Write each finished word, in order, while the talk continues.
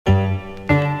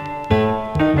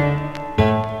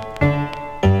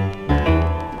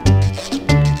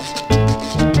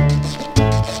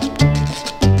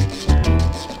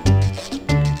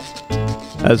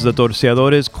as the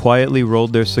torceadores quietly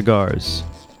rolled their cigars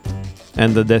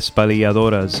and the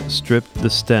despalilladoras stripped the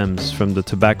stems from the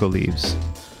tobacco leaves.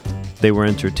 They were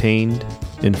entertained,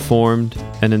 informed,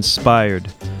 and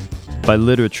inspired by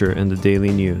literature and the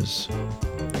daily news.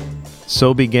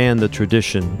 So began the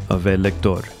tradition of El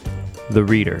Lector, the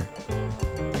reader.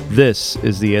 This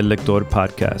is the El Lector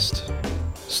podcast,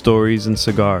 stories and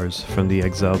cigars from the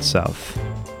exiled South.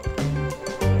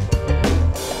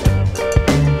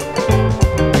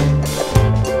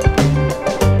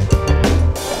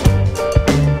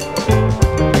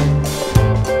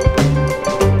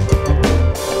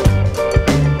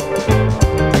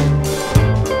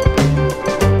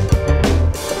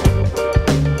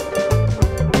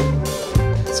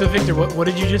 So, Victor, what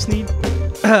did you just need?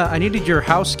 I needed your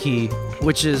house key,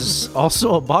 which is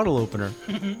also a bottle opener.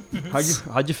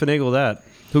 How'd you finagle that?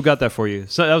 Who got that for you?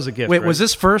 So that was a gift. Wait, right? was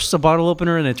this first a bottle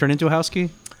opener and it turned into a house key?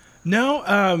 No,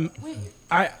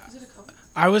 I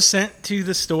was sent to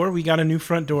the store. We got a new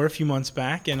front door a few months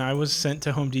back, and I was sent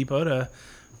to Home Depot to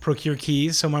procure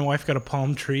keys. So my wife got a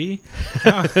palm tree,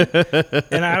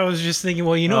 and I was just thinking,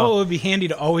 well, what would be handy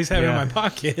to always have in my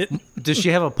pocket. Does she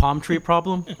have a palm tree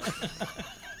problem?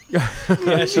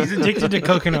 Yeah, she's addicted to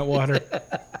coconut water.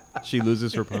 She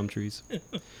loses her palm trees.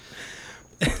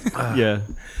 Yeah.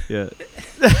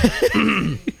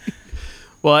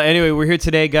 Well, anyway, we're here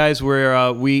today, guys.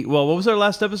 What was our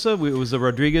last episode? It was the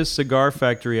Rodriguez Cigar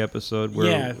Factory episode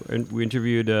where we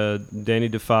interviewed Danny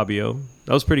DeFabio.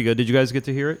 That was pretty good. Did you guys get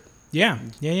to hear it? Yeah.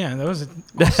 That was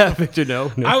awesome. Victor,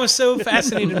 no. I was so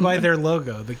fascinated by their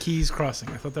logo, the Keys Crossing.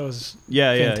 I thought that was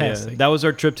fantastic. Yeah. That was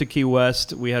our trip to Key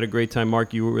West. We had a great time.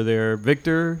 Mark, you were there.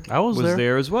 Victor I was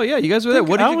there as well. Yeah, you guys were there.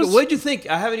 What did you think?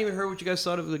 I haven't even heard what you guys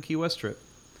thought of the Key West trip.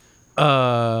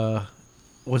 Was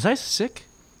I sick?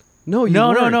 No,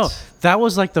 No. That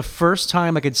was like the first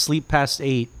time I could sleep past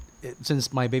 8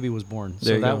 since my baby was born.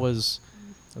 So that was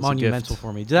monumental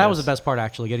for me. That was the best part,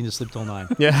 actually, getting to sleep till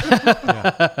 9.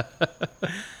 Yeah.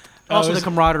 Also, the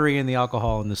camaraderie and the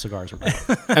alcohol and the cigars were great.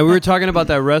 And we were talking about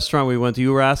that restaurant we went to.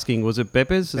 You were asking, was it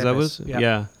Pepe's? Is that was?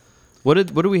 Yeah. What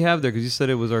did we have there? Because you said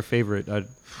it was our favorite. I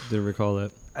didn't recall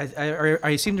that.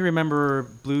 I seem to remember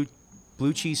blue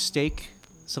cheese steak.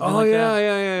 Something like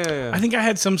that. Yeah. I think I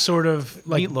had some sort of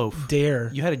like meatloaf. Dare.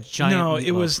 You had a giant meatloaf.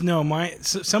 It was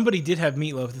somebody did have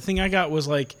meatloaf. The thing I got was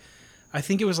I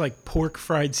think it was like pork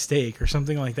fried steak or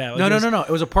something like that. No. It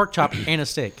was a pork chop and a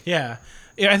steak. Yeah,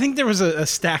 I think there was a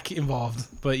stack involved,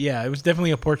 but yeah, it was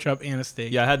definitely a pork chop and a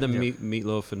steak. Yeah, I had the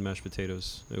meatloaf and mashed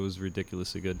potatoes. It was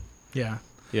ridiculously good. Yeah.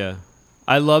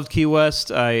 I loved Key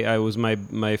West. I was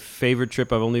my favorite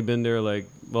trip. I've only been there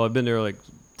I've been there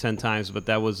 10 times, but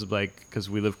that was because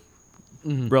we live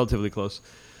relatively close,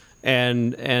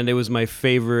 and it was my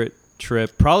favorite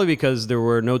trip, probably because there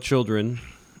were no children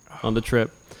on the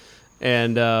trip,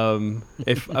 and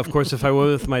if I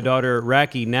went with my daughter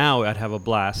Raki now, I'd have a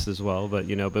blast as well. But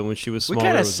but when she was smaller, we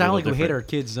kind of sound like we hate our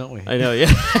kids, don't we? I know,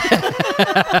 yeah.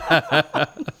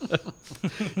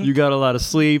 You got a lot of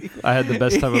sleep. I had the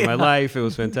best time of my life. It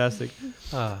was fantastic.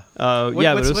 But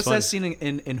it was what's fun. that scene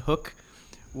in Hook?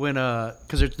 When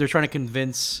because they're trying to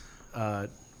convince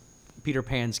Peter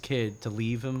Pan's kid to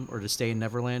leave him or to stay in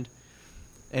Neverland,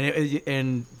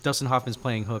 and Dustin Hoffman's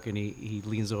playing Hook, and he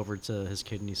leans over to his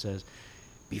kid and he says,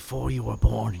 "Before you were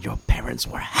born, your parents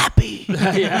were happy."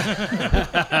 I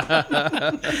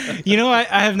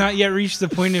have not yet reached the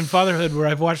point in fatherhood where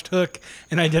I've watched Hook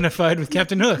and identified with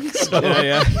Captain Hook. So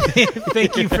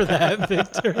thank you for that,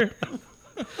 Victor.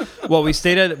 Well, we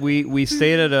stayed at what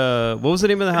was the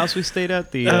name of the house we stayed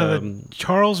at? The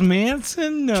Charles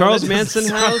Manson? No, Charles Manson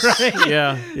house? Right.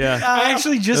 Yeah. I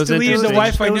actually just deleted the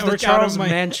Wi-Fi It was network the Charles out of my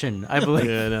Mansion, I believe.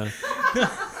 Yeah, no.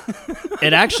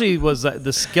 It actually was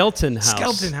the Skelton House.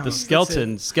 Skelton House. The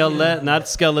Skeleton. Not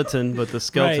skeleton, but the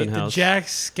Skelton House. The Jack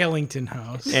Skellington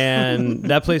House. And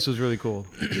that place was really cool.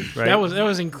 Right? That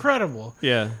was incredible.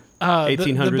 Yeah.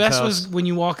 1800s the best house. was when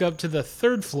you walk up to the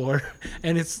third floor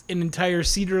and it's an entire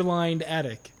cedar-lined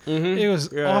attic. Mm-hmm. It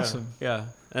was awesome. Yeah.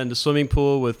 And the swimming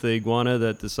pool with the iguana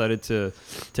that decided to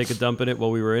take a dump in it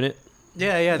while we were in it.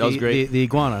 Yeah, that was great. The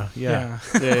iguana. Yeah.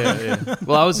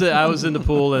 Well, I was in the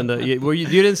pool, and you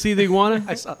didn't see the iguana?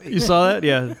 I saw. You saw that?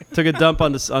 Yeah. Took a dump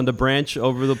on the branch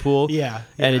over the pool. Yeah.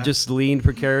 And it just leaned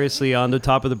precariously on the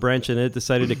top of the branch, and it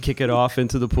decided to kick it off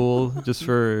into the pool just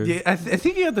for. Yeah, I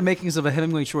think you have the makings of a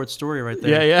Hemingway short story right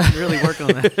there. Yeah. You really work on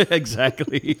that.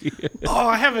 Exactly. Oh,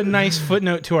 I have a nice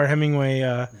footnote to our Hemingway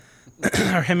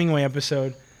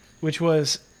episode, which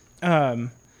was.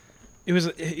 It was.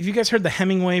 Have you guys heard the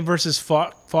Hemingway versus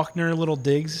Faulkner little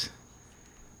digs?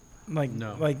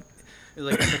 No.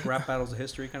 Like epic rap battles of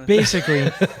history kind of Basically,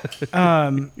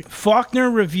 Faulkner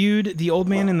reviewed The Old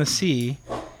Man and the Sea,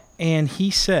 and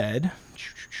he said,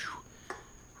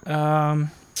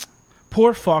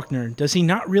 "Poor Faulkner. Does he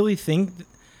really think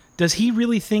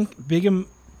Bigham?"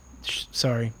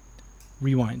 Sorry,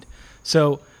 rewind.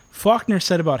 So Faulkner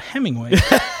said about Hemingway.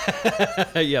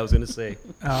 Yeah, I was gonna say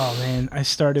Oh man, I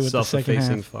started with the second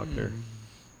self-effacing half. Faulkner. thing.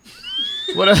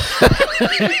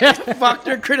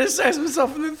 Faulkner criticized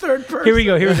himself in the third person. Here we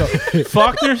go.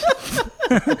 Faulkner.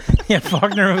 Yeah,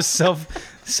 Faulkner was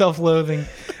self-loathing.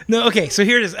 No, okay. So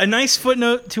here it is. A nice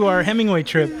footnote to our Hemingway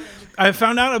trip. I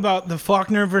found out about the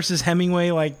Faulkner versus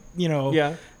Hemingway,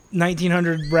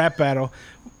 1900 rap battle.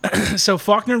 So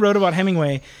Faulkner wrote about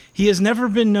Hemingway. He has never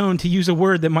been known to use a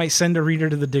word that might send a reader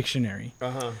to the dictionary.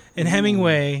 Uh-huh. And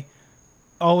Hemingway,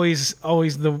 always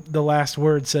the last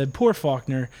word said, "Poor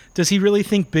Faulkner. Does he really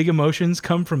think big emotions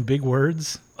come from big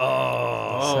words?"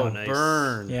 Oh, So nice.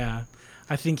 Burn. Yeah,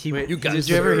 I think he. Wait, did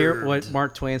you ever hear what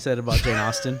Mark Twain said about Jane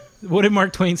Austen? What did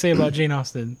Mark Twain say about Jane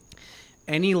Austen?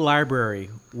 Any library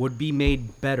would be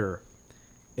made better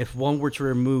if one were to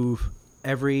remove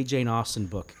every Jane Austen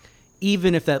book,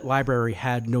 even if that library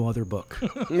had no other book.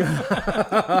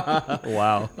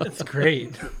 Wow. That's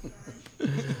great.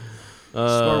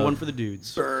 Score one for the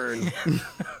dudes. Burn.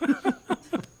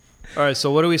 All right,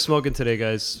 so what are we smoking today,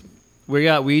 guys? We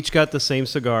each got the same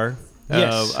cigar.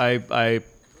 Yes. I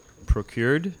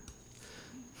procured.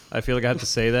 I feel like I have to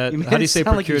say that. You made How do you it say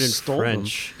sound like you procured in stole them.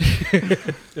 French? How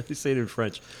do you say it in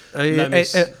French?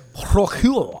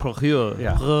 Procure.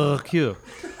 Yeah. Procure.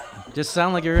 Just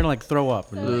sound like you're gonna throw up.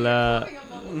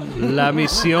 La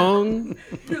mission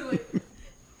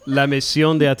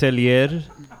de atelier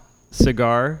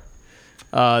cigar.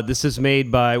 This is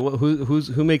made by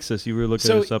who makes this? You were looking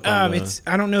So this up on it's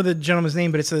I don't know the gentleman's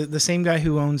name, but it's the same guy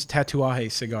who owns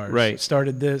Tatuaje cigars. Right.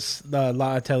 Started the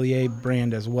La Atelier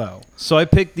brand as well. So I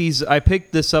picked this up.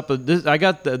 I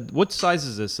got what size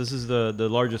is this? This is the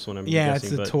largest one. I'm Yeah, guessing,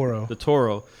 it's the but Toro. The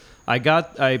Toro. I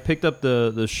picked up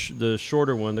the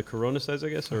shorter one, the Corona size, I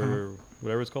guess, or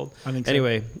whatever it's called. I think so.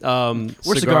 Anyway,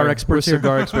 We're cigar experts We're here.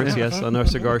 cigar experts, yes, on our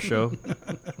cigar show.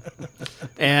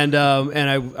 And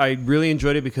I really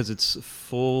enjoyed it because it's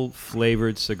full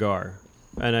flavored cigar.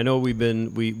 And I know we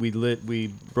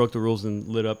broke the rules and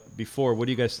lit up before. What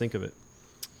do you guys think of it?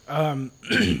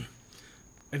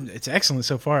 It's excellent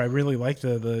so far. I really like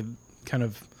the kind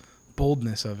of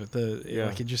boldness of it. Yeah.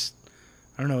 Like it just,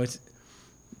 I don't know. It's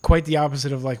quite the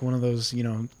opposite of like one of those,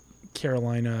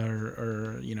 Carolina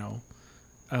or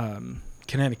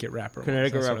Connecticut wrapper.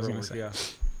 Connecticut That's what I wrapper, was gonna yeah.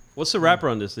 What's the wrapper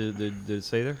on this? Did it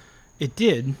say there? It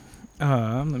did.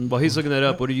 Let me While he's looking that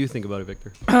up, what do you think about it,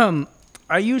 Victor?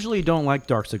 I usually don't like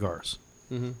dark cigars.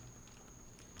 Mm-hmm.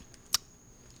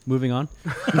 Moving on.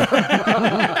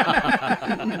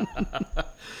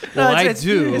 Well, I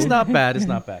do. It's not bad. It's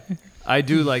not bad. I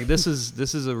do like this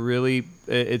is a really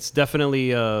it's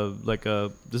definitely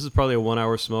this is probably a 1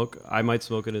 hour smoke. I might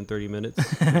smoke it in 30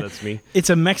 minutes. That's me.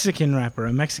 It's a Mexican wrapper,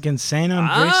 a Mexican San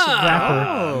Andres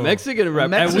wrapper. Mexican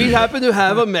wrapper. And Mexican. we happen to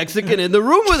have a Mexican in the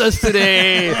room with us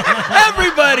today.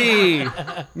 Everybody,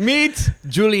 meet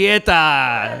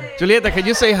Julieta. Julieta, can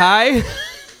you say hi?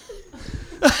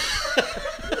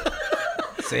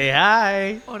 Say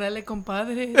hi. Órale,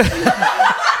 compadre.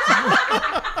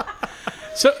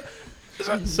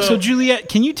 So Juliet,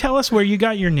 can you tell us where you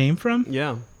got your name from?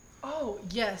 Yeah. Oh,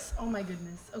 yes. Oh, my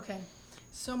goodness. Okay.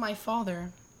 So my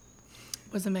father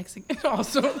was a Mexican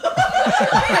also. What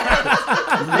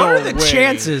are the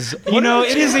chances?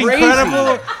 It is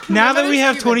incredible. Now that we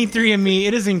have 23andMe,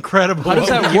 it is incredible. How does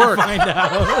that work? Find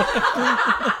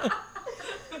out.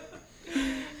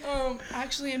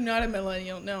 Actually, I'm not a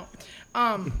millennial. No.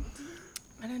 I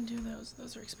didn't do those.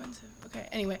 Those are expensive. Okay.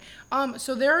 Anyway,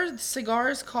 so there are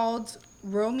cigars called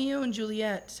Romeo and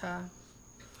Juliet.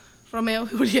 Romeo and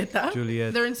Julieta.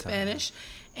 Julieta. They're in Spanish,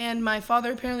 and my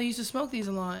father apparently used to smoke these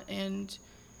a lot, and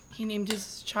he named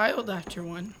his child after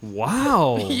one.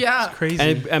 Wow. Yeah.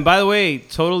 Crazy. And by the way,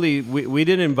 totally, we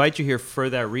didn't invite you here for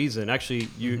that reason. Actually,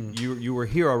 you were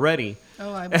here already.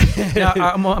 Oh, I. Now,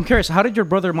 I'm curious. How did your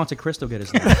brother Monte Cristo get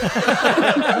his name?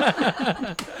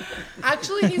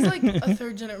 Actually, he's like a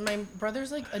third generation. My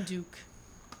brother's like a duke.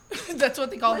 That's what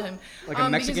they call him. Like a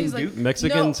because Mexican he's, like- duke?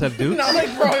 Mexicans have dukes? Not like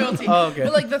royalty. Oh, okay.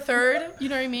 But like the third, you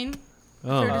know what I mean?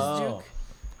 Oh. Third is duke.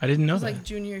 I didn't know It's that. like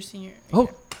junior, senior. Oh,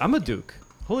 I'm a duke.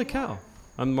 Holy cow.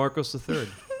 I'm Marcos III.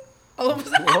 All of a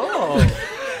sudden, Whoa.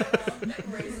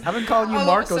 I've been calling you all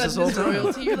Marcos of a this whole sudden it's time.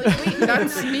 royalty. You're like, wait,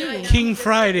 that's me. King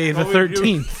Friday the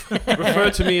 13th. Refer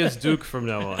to me as Duke from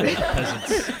now on,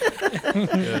 peasants.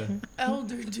 Yeah.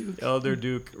 Elder Duke. Elder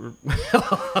Duke.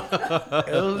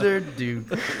 Elder Duke.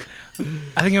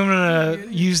 I think I'm gonna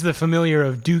use the familiar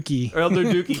of Dookie. Elder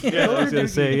Dookie. Yeah, I was gonna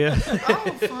say, yeah.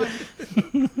 Oh,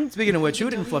 fun. Speaking of which, who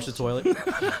didn't flush the toilet?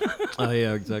 Oh,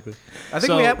 yeah, exactly. I think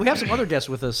So- we have some other guests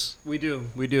with us. We do.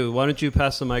 Why don't you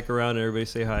pass the mic around and everybody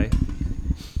say hi?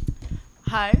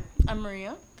 Hi, I'm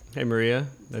Maria. Hey, Maria.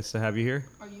 Nice to have you here.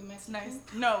 Are you Mexican? Nice.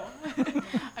 No,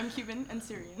 I'm Cuban and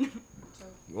Syrian.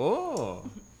 Oh.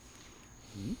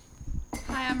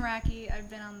 Hi, I'm Raki. I've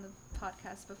been on the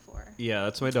podcast before. Yeah,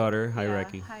 that's my daughter. Hi, Yeah,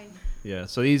 Raki. Hi. Yeah,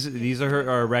 so these are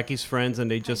our Raki's friends, and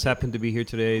they just happened to be here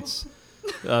today. It's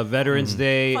Veterans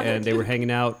Day, and they were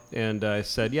hanging out, and I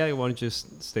said, yeah, why don't you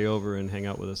just stay over and hang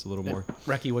out with us a little more?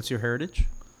 Reki, what's your heritage?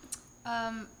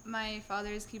 My father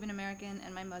is Cuban American,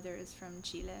 and my mother is from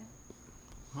Chile.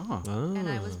 Oh, And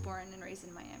I was born and raised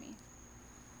in Miami.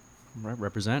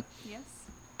 represent. Yes.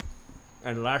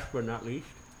 And last but not least.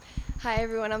 Hi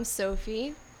everyone, I'm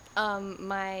Sophie.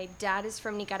 My dad is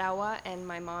from Nicaragua and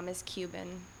my mom is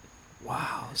Cuban.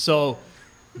 Wow. So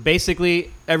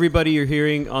basically, everybody you're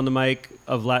hearing on the mic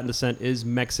of Latin descent is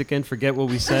Mexican. Forget what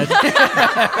we said.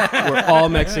 We're all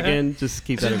Mexican. Just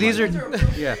keep that in These mind. are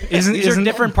yeah. Isn't These are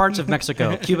different parts of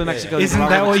Mexico. Cuba, Mexico. Isn't that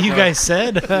Nicaragua, what you Mexico. guys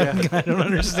said? I don't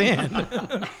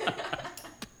understand.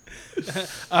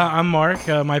 I'm Mark.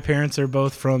 My parents are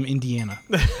both from Indiana.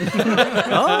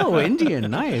 Oh, Indian,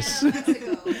 nice.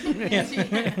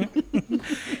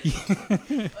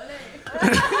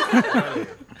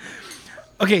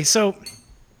 Okay, so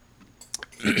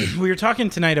we were talking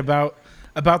tonight about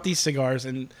these cigars,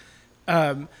 and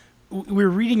we were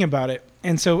reading about it.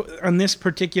 And so on this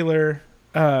particular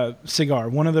cigar,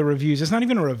 one of the reviews, it's not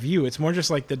even a review, it's more just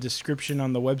like the description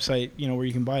on the website, where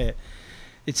you can buy it.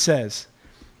 It says,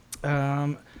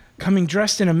 coming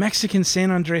dressed in a Mexican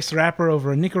San Andres wrapper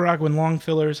over a Nicaraguan long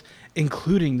fillers,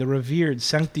 including the revered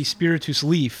Sancti Spiritus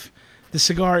leaf, the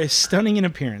cigar is stunning in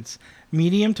appearance,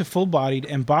 medium to full-bodied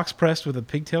and box-pressed with a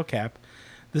pigtail cap.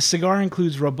 The cigar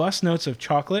includes robust notes of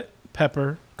chocolate,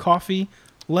 pepper, coffee,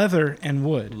 leather, and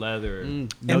wood. Leather.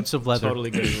 Notes of leather. Totally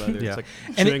getting leather. Yeah. It's like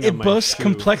And chewing it on my boasts shoe.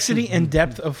 complexity and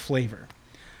depth of flavor.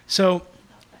 So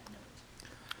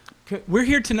we're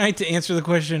here tonight to answer the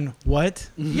question, what?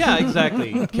 Yeah,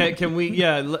 exactly. Can we?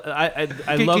 Yeah, I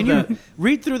Can, love can that. you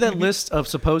read through that list of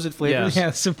supposed flavors?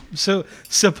 Yeah, so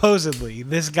supposedly,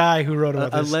 this guy who wrote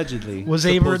about this Allegedly. was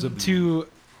able Supposedly. to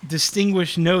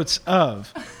distinguish notes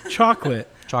of chocolate,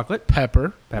 Chocolate,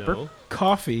 pepper, No,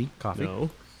 coffee, coffee. no.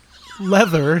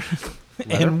 leather,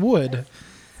 and wood.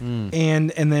 And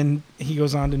then he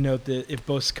goes on to note that it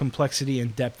boasts complexity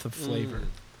and depth of flavor.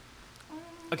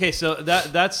 Okay, so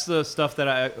that's the stuff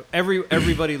that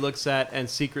everybody looks at and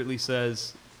secretly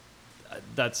says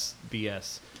that's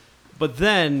BS. But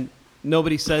then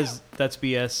nobody says that's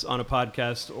BS on a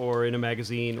podcast or in a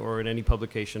magazine or in any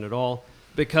publication at all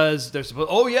because they're supposed.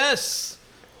 Oh yes,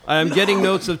 I'm getting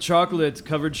notes of chocolate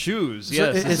covered shoes.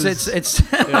 Yes, It's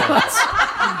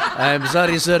I'm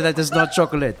sorry, sir, that is not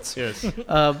chocolate. yes.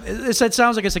 It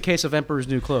sounds like it's a case of Emperor's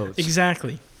New Clothes.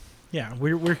 Exactly. Yeah,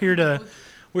 we're here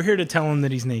to tell him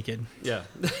that he's naked. Yeah.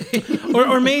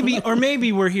 or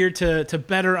maybe we're here to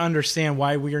better understand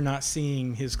why we are not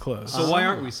seeing his clothes. So why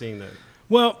aren't we seeing that?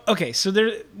 Well, okay, so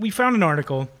we found an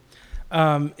article.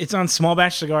 It's on Small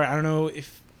Batch Cigar. I don't know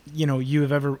if you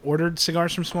have ever ordered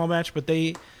cigars from Small Batch, but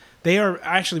they are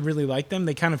I actually really like them.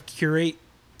 They kind of curate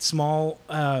small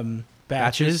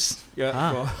batches.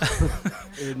 Yeah. Well,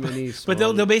 But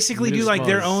they'll basically do like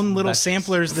their own little batches.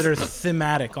 samplers that are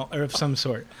thematic or of some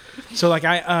sort. So like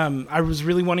I was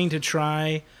really wanting to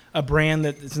try a brand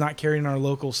that is not carried in our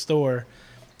local store,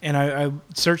 and I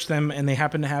searched them and they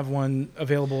happen to have one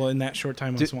available in that short time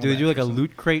on Do Small they Batch. do like a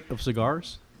loot crate of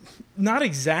cigars? Not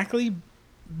exactly,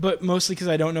 but mostly because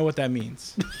I don't know what that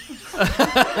means.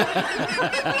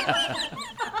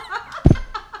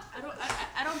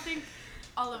 I don't think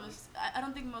all of us. I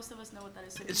don't think most of us know what that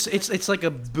is. It's like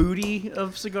a booty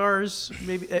of cigars,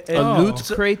 maybe a Oh. loot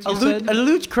crate. A You loot, said? a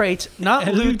loot crate, not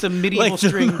loot, the medieval like the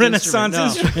stringed Renaissance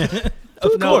instrument. instrument.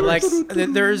 No, like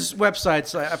there's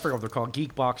websites. I forget what they're called,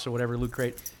 Geekbox or whatever, Loot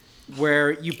Crate,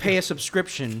 where you pay a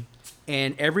subscription,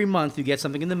 and every month you get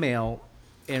something in the mail,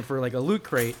 and for like a Loot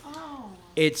Crate,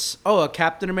 it's a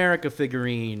Captain America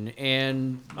figurine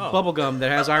and bubblegum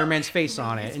that has Iron Man's face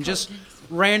on it, and just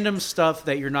random stuff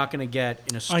that you're not going to get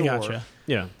in a store. I gotcha.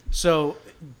 Yeah. So,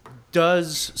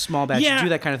 does Small Batch Yeah. do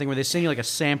that kind of thing where they send you like a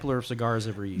sampler of cigars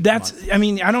every That's. month? I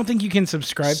mean, I don't think you can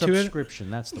subscribe to it. Subscription,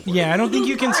 that's the word. Yeah, I don't think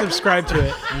you can subscribe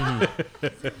to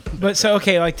it. But so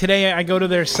okay, like today I go to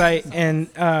their site and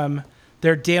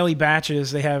their daily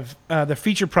batches. They have the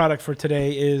feature product for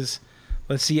today is,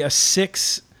 let's see, a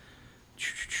 6.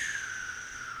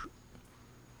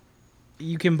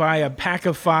 You can buy a pack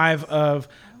of 5 of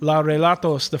La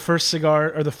Relatos, the first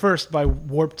cigar, or the first by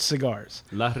Warped Cigars.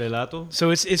 La Relato?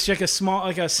 So it's like a small,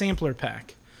 like a sampler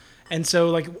pack. And so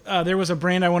like there was a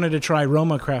brand I wanted to try,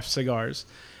 Roma Craft cigars.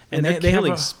 And they're they have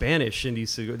killing a, Spanish in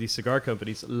these cigar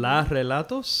companies. La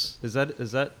Relatos? Is that?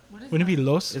 wouldn't it be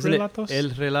Los Isn't Relatos? it El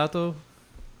Relato?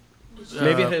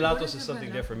 Maybe Relatos is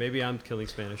something different. Maybe I'm killing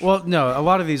Spanish. Well, no, a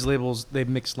lot of these labels they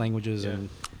mix languages Yeah. and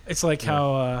It's like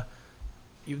how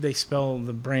they spell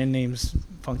the brand names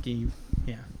funky.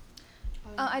 Yeah.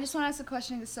 I just want to ask a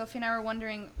question because Sophie and I were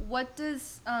wondering,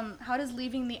 how does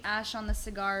leaving the ash on the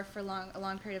cigar for a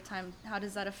long period of time, how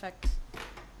does that affect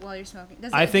while you're smoking?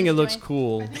 I think it looks destroy-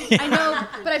 cool. I know,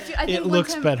 but I think It one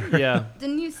looks time, better. Yeah.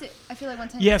 Didn't you say? I feel like one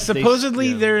time. Yeah, supposedly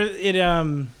yeah.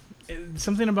 there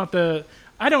something about the,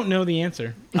 I don't know the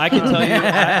answer. I can tell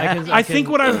you. I think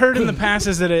what I've heard in the past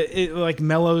is that it like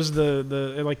mellows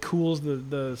it like cools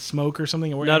the smoke or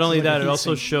something. Or Not acts only like a that, it heat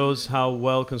also sink. shows how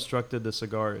well constructed the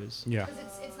cigar is. yeah.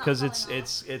 Because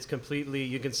it's completely.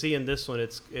 You can see in this one,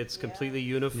 it's completely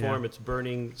uniform. Yeah. It's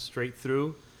burning straight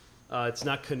through. It's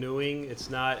not canoeing. It's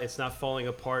not falling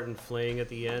apart and flaying at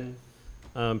the end.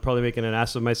 Probably making an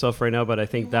ass of myself right now, but I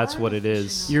think that's what it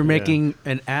is. You're Yeah. making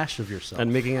an ash of yourself.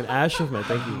 And making an ash of my.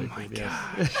 Thank you. Victor.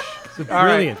 Yes. All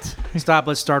right. Brilliant. Stop.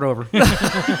 Let's start over. But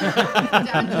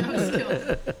does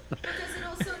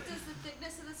the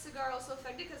thickness of the cigar also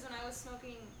affect it? Because when I was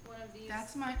smoking one of these,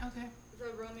 That's mine. Okay. the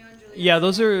Romeo and Juliet. Yeah,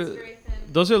 those cigar, are- it's very thin.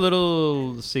 Those are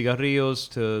little cigarrillos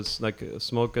to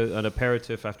smoke an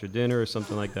aperitif after dinner or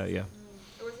something like that. Yeah.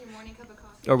 Or with your morning cup of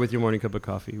coffee. Or with your morning cup of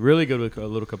coffee. Really good with a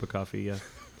little cup of coffee. Yeah.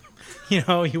 You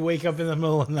know, you wake up in the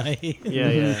middle of the night. Yeah.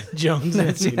 Yeah. Jones.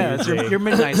 That's your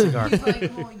midnight cigar.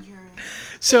 Like more urine.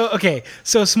 So okay,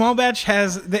 so Small Batch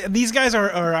has these guys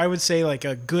are I would say like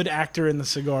a good actor in the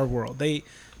cigar world.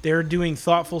 They're doing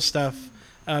thoughtful stuff.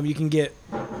 You can get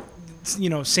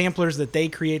samplers that they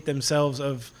create themselves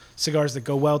of cigars that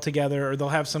go well together, or they'll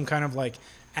have some kind of like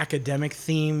academic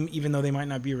theme, even though they might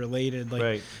not be related. Like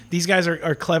Right. these guys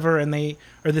are clever, and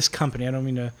this company. I don't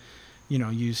mean to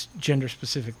use gender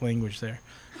specific language there,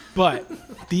 but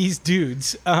these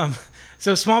dudes.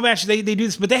 So Small Batch they do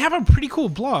this, but they have a pretty cool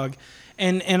blog.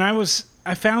 And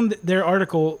I found their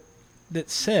article that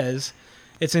says,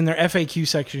 it's in their FAQ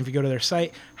section if you go to their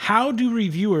site, how do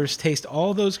reviewers taste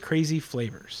all those crazy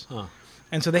flavors? Huh.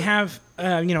 And so they have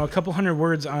a couple hundred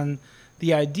words on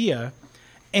the idea,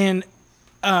 and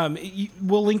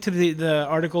we'll link to the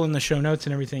article in the show notes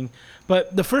and everything.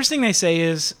 But the first thing they say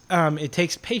is it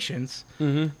takes patience.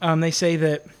 Mm-hmm. They say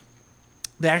that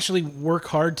they actually work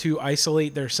hard to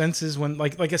isolate their senses when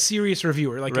like a serious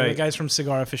reviewer, like the Right. guys from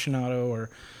Cigar Aficionado or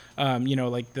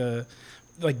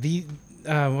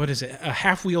what is it?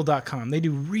 Halfwheel.com. They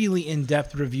do really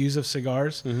in-depth reviews of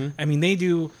cigars. Mm-hmm. I mean, they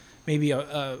do maybe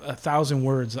a 1,000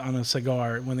 words on a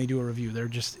cigar when they do a review. They're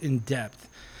just in depth.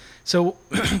 So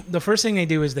the first thing they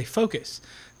do is they focus.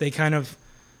 They kind of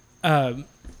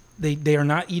they are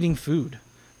not eating food.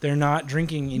 They're not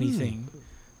drinking anything.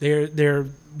 They're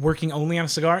working only on a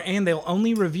cigar, and they'll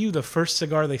only review the first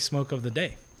cigar they smoke of the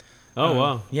day. Oh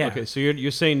wow. yeah. Okay, so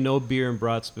you're saying no beer and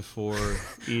brats before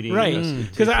eating, Right. tasting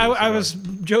Because the I cigar. was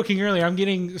joking earlier. I'm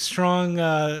getting strong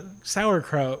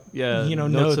sauerkraut. Yeah,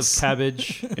 notes. notes of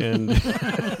cabbage and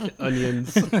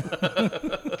onions.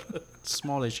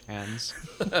 Smallish hands.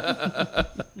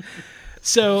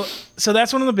 So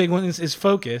that's one of the big ones is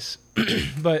focus.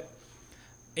 But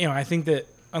I think that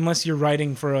unless you're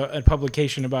writing for a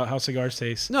publication about how cigars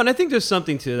taste. No, and I think there's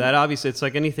something to that. Obviously, it's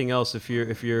like anything else. If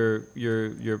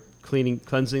you're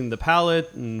cleansing the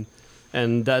palate and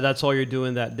that's all you're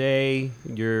doing that day,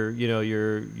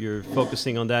 you're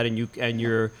focusing on that, and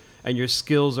your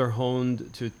skills are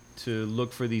honed to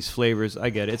look for these flavors. I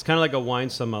get it. It's kind of like a wine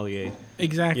sommelier.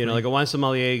 Exactly. Like a wine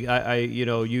sommelier.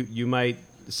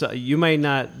 You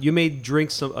may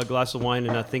drink a glass of wine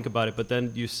and not think about it, but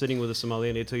then you're sitting with a sommelier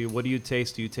and they tell you, what do you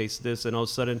taste? Do you taste this? And all of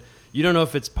a sudden, you don't know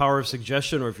if it's power of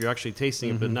suggestion or if you're actually tasting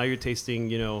it, but now you're tasting,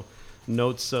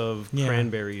 notes of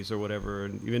cranberries or whatever.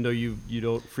 And even though you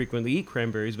don't frequently eat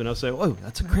cranberries, but I'll say, oh,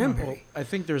 that's a cranberry. Well, I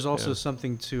think there's also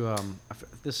something to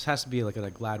this has to be like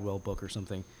a Gladwell book or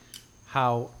something.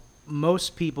 How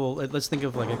most people, let's think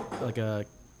of like a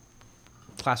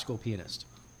classical pianist.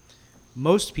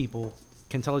 Most people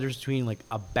can tell the difference between like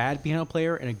a bad piano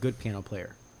player and a good piano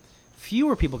player.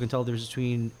 Fewer people can tell the difference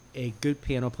between a good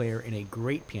piano player and a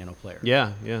great piano player.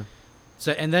 Yeah.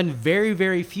 So, and then very,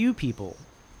 very few people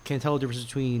can tell the difference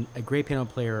between a great piano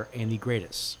player and the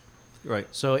greatest. Right.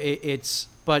 So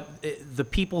the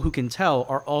people who can tell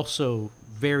are also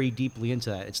very deeply into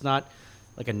that. It's not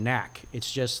like a knack.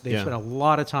 It's just they spend a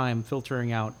lot of time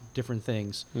filtering out different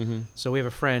things. Mm-hmm. So we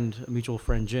have a mutual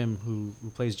friend, Jim, who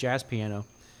plays jazz piano,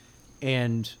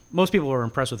 and most people are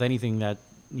impressed with anything that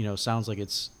sounds like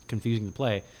it's confusing to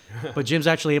play, but Jim's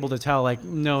actually able to tell, like,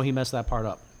 no, he messed that part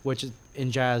up. Which is,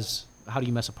 in jazz, how do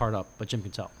you mess a part up? But Jim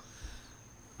can tell.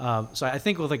 So I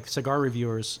think with like cigar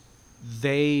reviewers,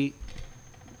 they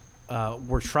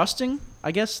were trusting,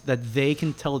 I guess, that they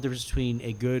can tell the difference between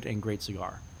a good and great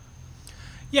cigar.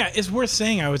 Yeah, it's worth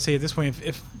saying, I would say at this point,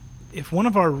 if one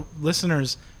of our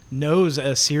listeners knows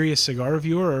a serious cigar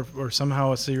reviewer or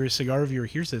somehow a serious cigar reviewer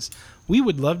hears this, we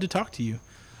would love to talk to you.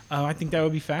 I think that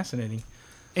would be fascinating.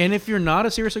 And if you're not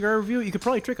a serious cigar reviewer, you could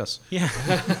probably trick us. Yeah.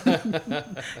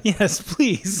 Yes,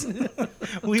 please.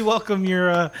 We welcome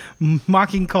your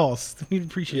mocking calls. We'd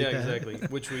appreciate that. Yeah, exactly.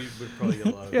 Which we would probably get a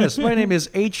lot of. Yes, my name is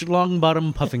H.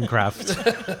 Longbottom Puffingcraft.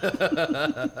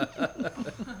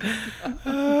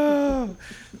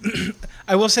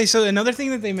 I will say, so another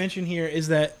thing that they mention here is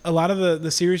that a lot of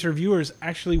the serious reviewers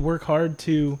actually work hard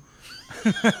to...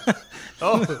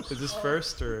 Oh, is this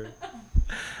first or...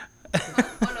 Oh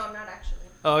no, I'm not actually.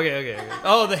 Oh, okay.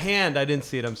 Oh, the hand. I didn't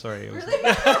see it. I'm sorry.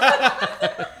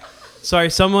 Sorry,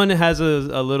 someone has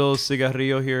a little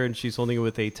cigarrillo here, and she's holding it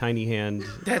with a tiny hand.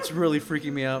 That's really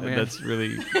freaking me out, man. That's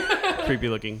really creepy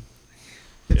looking.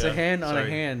 It's Yeah, a hand on a sorry.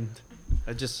 hand.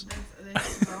 I just...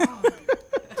 That's wrong.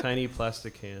 Tiny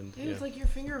plastic hand. Dude, Yeah. it's like your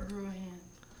finger grew a hand.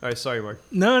 All right, sorry, Mark.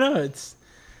 No, it's...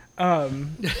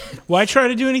 why try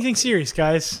to do anything serious,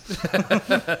 guys?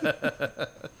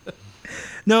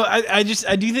 No, I do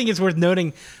think it's worth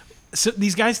noting. So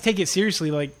these guys take it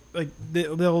seriously. Like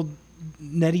they'll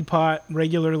neti pot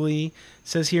regularly.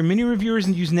 Says here, many reviewers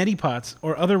use neti pots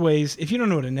or other ways. If you don't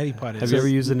know what a neti pot is, Have you ever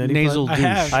used a neti nasal pot? I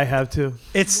have. I have too.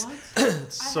 It's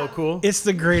It's so cool. it's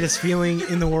the greatest feeling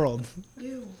in the world.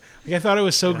 Ew. Like I thought it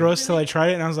was so gross till I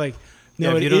tried it, and I was like, no,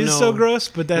 Yeah, if it you don't is so know- gross,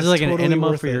 but that's This is like totally an enema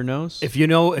worth for it. your nose. If you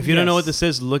don't know what Yes. this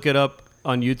is, look it up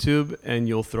on YouTube, and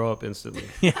you'll throw up instantly.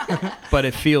 But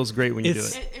it feels great when you do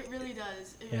It's- it. It really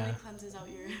does. It Yeah. really cleanses out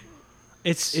your.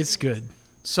 It's good.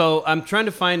 So I'm trying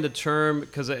to find the term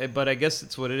but I guess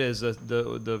it's what it is.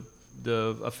 The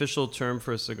official term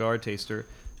for a cigar taster.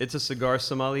 It's a cigar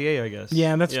sommelier, I guess.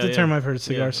 Yeah, that's the term I've heard,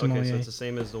 cigar Okay, so sommelier. it's the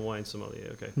same as the wine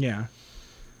sommelier. Okay. Yeah.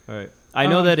 All right. I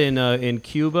know that in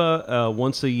Cuba,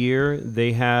 once a year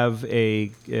they have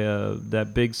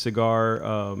that big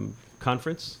cigar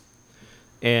conference,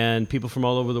 and people from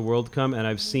all over the world come. And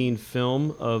I've seen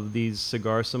film of these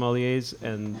cigar sommeliers,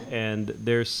 and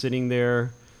they're sitting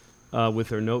there with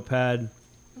their notepad.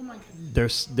 Oh my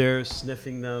goodness. They're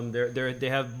sniffing them. They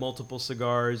have multiple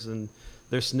cigars, and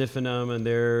they're sniffing them, and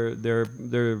they're I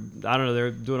don't know,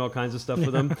 they're doing all kinds of stuff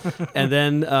with them. And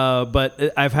then but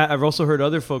I've also heard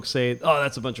other folks say, oh,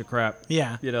 that's a bunch of crap.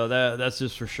 Yeah. That's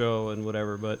just for show and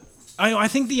whatever. But I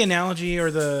think the analogy or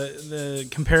the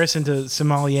comparison to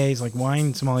sommeliers, like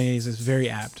wine sommeliers, is very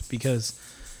apt because,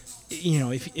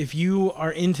 if you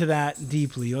are into that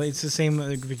deeply, like it's the same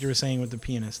like Victor was saying with the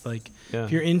pianist. Like Yeah.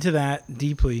 if you're into that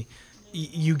deeply,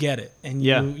 you get it, and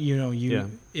Yeah. you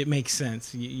it makes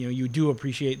sense. You do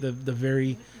appreciate the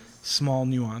very small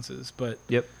nuances, but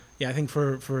Yep. yeah, I think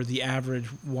for the average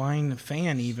wine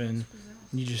fan, even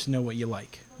you just know what you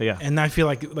like. Yeah. And I feel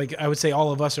like I would say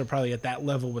all of us are probably at that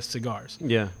level with cigars.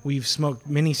 Yeah. We've smoked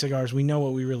many cigars. We know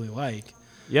what we really like.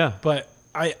 Yeah. But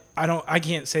I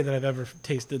can't say that I've ever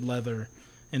tasted leather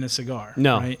in a cigar.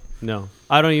 No. Right? No.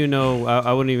 I don't even know.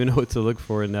 I wouldn't even know what to look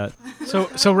for in that.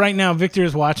 So right now Victor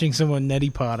is watching someone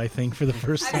neti pot, I think, for the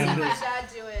first I've seen time. my dad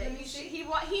do it.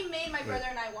 He made my brother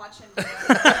and I watch him do it.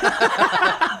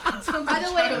 By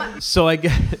the way,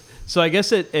 So I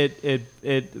guess it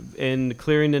in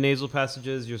clearing the nasal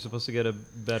passages, you're supposed to get a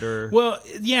better. Well,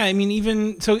 yeah, I mean,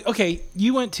 even so. Okay,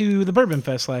 you went to the Bourbon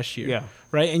Fest last year, Yeah.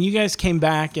 right? And you guys came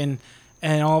back, and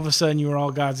all of a sudden, you were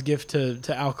all God's gift to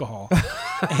alcohol.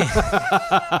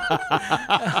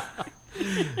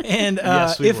 And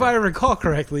Yes, we if were. I recall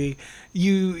correctly,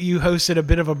 you hosted a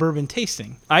bit of a bourbon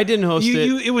tasting. I didn't host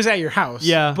it. It was at your house.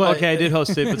 Yeah. but, Okay, I did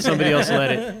host it, but somebody else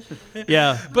led it.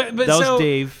 Yeah. But that so, was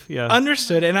Dave. Yeah.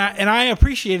 Understood, and I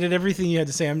appreciated everything you had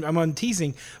to say. I'm on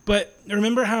teasing, but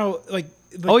remember how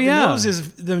Oh, yeah.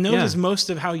 the nose Yeah. is most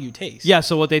of how you taste. Yeah,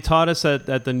 so what they taught us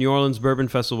at the New Orleans Bourbon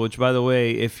Festival, which, by the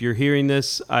way, if you're hearing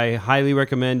this, I highly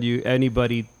recommend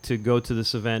anybody to go to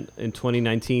this event in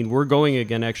 2019. We're going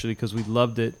again, actually, because we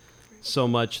loved it so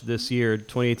much this year.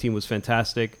 2018 was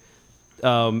fantastic.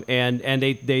 And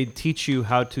they teach you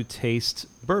how to taste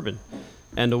bourbon.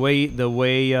 And the way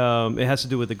it has to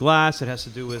do with the glass, it has to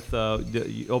do with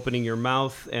opening your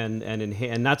mouth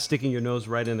and not sticking your nose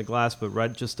right in the glass, but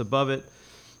right just above it,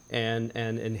 and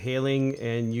inhaling.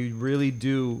 And you really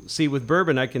do see with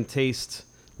bourbon, I can taste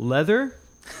leather.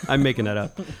 I'm making that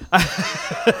up.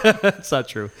 It's not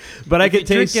true, but I can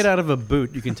taste it out of a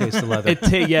boot. You can taste the leather.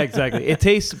 Yeah, exactly. It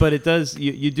tastes, but it does.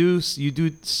 You do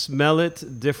smell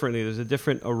it differently. There's a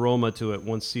different aroma to it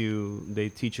once they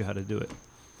teach you how to do it.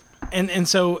 And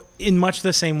so in much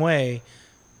the same way,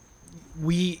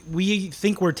 we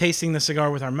think we're tasting the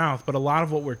cigar with our mouth, but a lot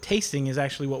of what we're tasting is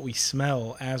actually what we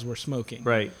smell as we're smoking.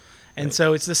 Right. And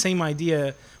so it's the same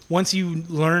idea. Once you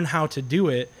learn how to do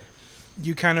it,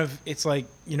 you kind of, it's like,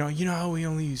 you know how we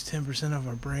only use 10% of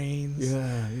our brains?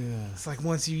 Yeah. It's like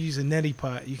once you use a neti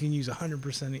pot, you can use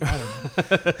 100%. I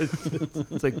don't know.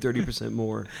 It's like 30%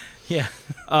 more. Yeah.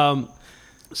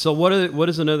 So what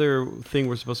is another thing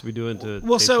we're supposed to be doing to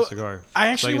taste a cigar? I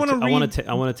actually want to read...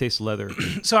 I want to taste leather.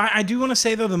 So I do want to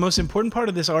say, though, the most important part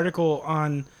of this article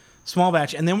on small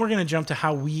batch, and then we're going to jump to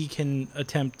how we can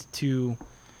attempt to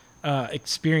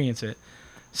experience it.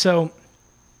 So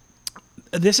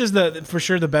this is for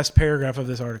sure the best paragraph of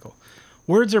this article.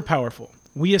 Words are powerful.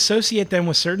 We associate them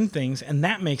with certain things, and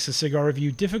that makes a cigar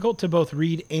review difficult to both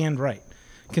read and write.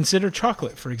 Consider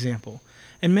chocolate, for example,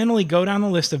 and mentally go down the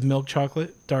list of milk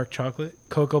chocolate, dark chocolate,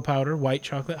 cocoa powder, white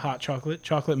chocolate, hot chocolate,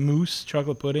 chocolate mousse,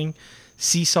 chocolate pudding,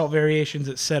 sea salt variations,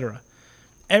 etc.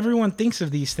 Everyone thinks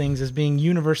of these things as being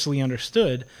universally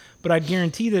understood, but I'd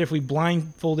guarantee that if we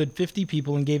blindfolded 50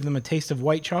 people and gave them a taste of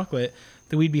white chocolate,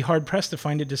 that we'd be hard-pressed to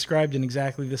find it described in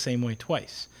exactly the same way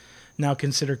twice. Now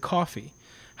consider coffee.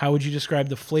 How would you describe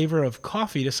the flavor of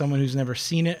coffee to someone who's never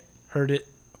seen it, heard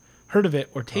of it,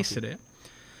 or tasted it?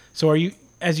 So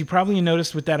as you probably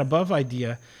noticed with that above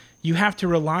idea, you have to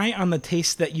rely on the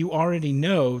taste that you already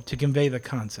know to convey the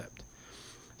concept.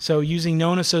 So using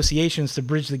known associations to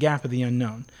bridge the gap of the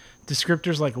unknown.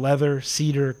 Descriptors like leather,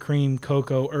 cedar, cream,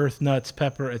 cocoa, earth, nuts,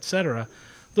 pepper, etc.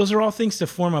 Those are all things to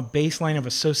form a baseline of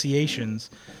associations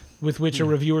with which a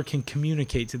reviewer can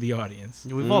communicate to the audience.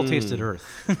 We've all tasted earth.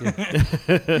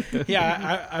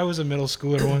 Yeah, I was a middle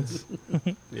schooler once.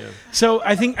 Yeah. So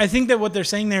I think that what they're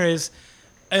saying there is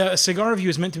a cigar review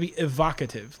is meant to be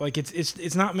evocative. Like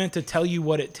it's not meant to tell you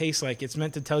what it tastes like. It's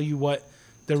meant to tell you what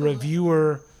the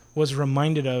reviewer was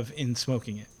reminded of in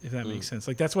smoking it, if that makes sense.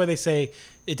 Like that's why they say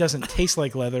it doesn't taste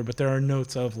like leather, but there are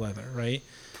notes of leather, right?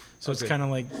 So it's kind of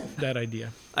like that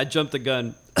idea. I jumped the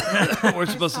gun. We're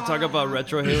supposed to talk about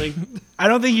retrohaling. I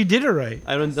don't think you did it right.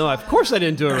 I don't know. Of course I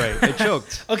didn't do it right. I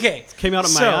choked. Okay. It came out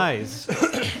of my eyes.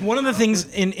 One of the things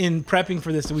in prepping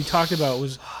for this that we talked about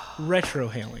was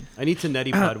retrohaling. I need to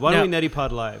neti pod. Why don't we neti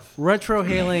pod live?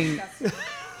 Retrohaling,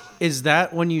 is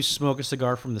that when you smoke a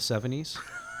cigar from the 70s?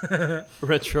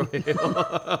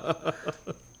 Retrohale.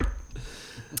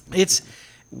 It's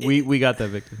we got that,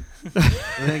 Victor.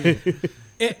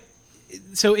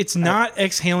 So it's not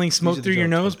exhaling smoke These are through the your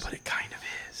nose, jokes, but it kind of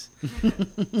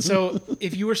is. So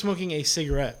if you were smoking a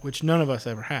cigarette, which none of us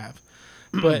ever have,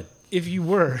 but if you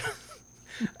were,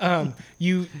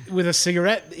 you with a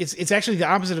cigarette, it's actually the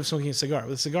opposite of smoking a cigar.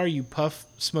 With a cigar, you puff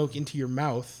smoke into your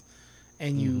mouth,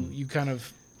 and you kind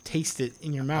of taste it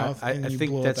in your mouth. I and you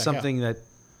think blow that's it back something out. that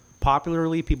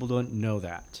popularly people don't know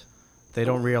that. They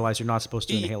don't realize you're not supposed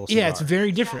to inhale a cigar. Yeah, it's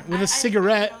very different. With a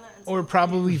cigarette or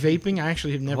probably vaping, I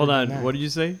actually have never Hold done on. that. What did you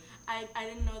say? I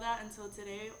didn't know that until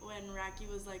today when Raki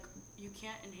was like, you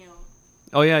can't inhale.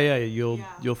 Oh yeah.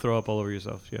 You'll throw up all over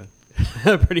yourself. Yeah,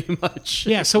 pretty much.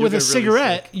 Yeah, so You'll with a get really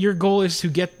cigarette, sick. your goal is to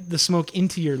get the smoke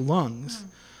into your lungs,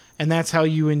 and that's how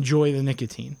you enjoy the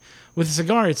nicotine. With a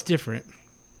cigar, it's different.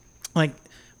 Like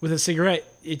with a cigarette,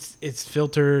 it's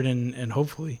filtered and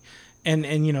hopefully,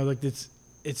 and you know, like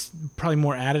it's probably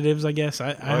more additives, I guess.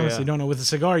 I honestly don't know. With a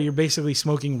cigar, you're basically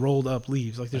smoking rolled up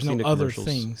leaves. Like there's I've seen no the other commercials.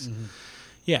 things. Mm-hmm.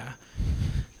 Yeah.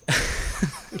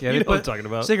 Yeah, You know what I'm talking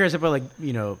about. Cigarettes, they put like,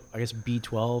 I guess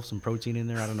B12, some protein in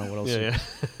there. I don't know what else Yeah.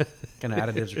 kind of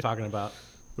additives you're talking about.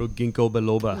 Ginkgo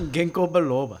biloba. Ginkgo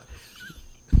biloba.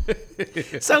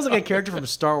 Sounds like a character from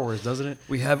Star Wars, doesn't it?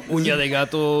 We have uña de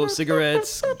gato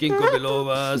cigarettes, ginkgo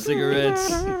biloba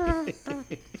cigarettes.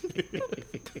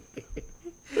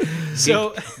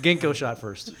 So Ginkgo shot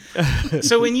first.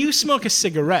 so when you smoke a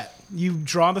cigarette, you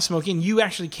draw the smoke in. You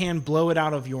actually can blow it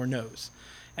out of your nose,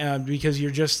 because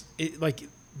you're just like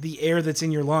the air that's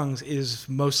in your lungs is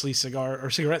mostly cigar or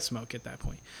cigarette smoke at that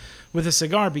point. With a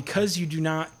cigar, because you do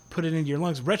not put it into your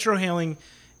lungs, retrohaling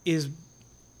is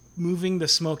moving the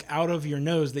smoke out of your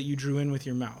nose that you drew in with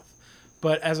your mouth.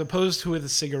 But as opposed to with a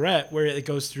cigarette, where it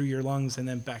goes through your lungs and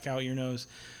then back out your nose,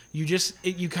 you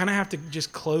kind of have to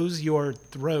just close your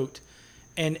throat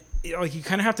and like you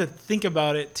kind of have to think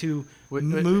about it to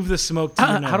move the smoke to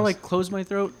your nose. How do I close my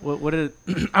throat? What did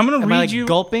it? I'm gonna Am read I like you.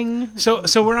 gulping? So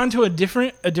we're on to a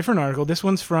different article. This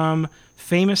one's from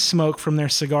Famous Smoke from their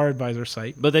Cigar Advisor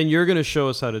site. But then you're going to show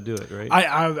us how to do it, right?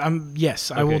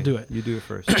 I will do it. You do it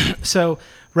first. So,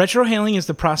 retrohaling is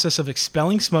the process of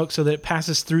expelling smoke so that it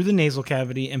passes through the nasal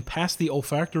cavity and past the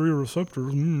olfactory receptor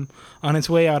on its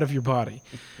way out of your body.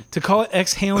 To call it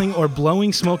exhaling or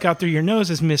blowing smoke out through your nose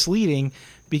is misleading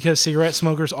because cigarette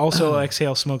smokers also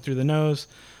exhale smoke through the nose.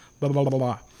 Blah blah blah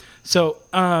blah. So,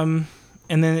 and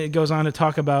then it goes on to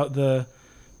talk about the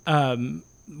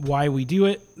why we do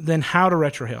it, then how to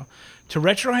retrohale. To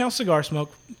retrohale cigar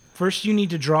smoke, first you need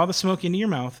to draw the smoke into your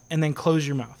mouth and then close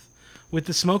your mouth. With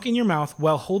the smoke in your mouth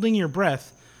while holding your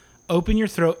breath, open your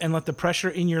throat and let the pressure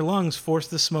in your lungs force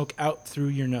the smoke out through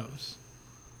your nose.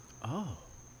 Oh.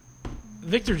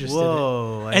 Victor just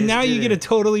Whoa, did it. And now you get a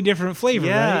totally different flavor,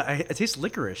 Yeah, right? it tastes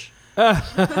licorice.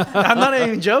 I'm not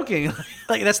even joking.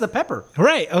 Like that's the pepper.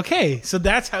 Right. Okay. So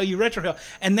that's how you retrohale,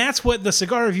 and that's what the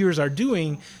cigar reviewers are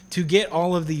doing to get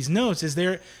all of these notes.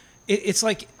 It's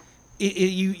like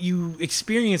you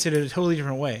experience it in a totally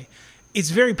different way. It's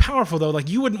very powerful though. Like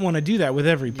you wouldn't want to do that with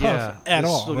every puff at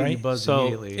all, right? So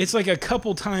immediately. It's like a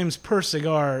couple times per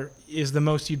cigar is the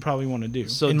most you'd probably want to do.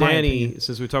 So in my Danny, opinion.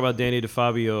 since we talked about Danny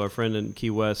DeFabio, our friend in Key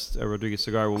West at Rodriguez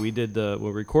Cigar, when we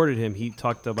recorded him, he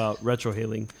talked about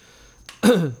retrohaling.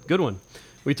 Good one.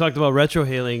 We talked about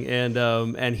retrohaling,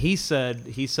 and he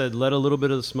said let a little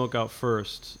bit of the smoke out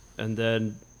first, and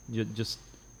then you just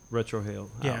retrohale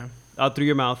out through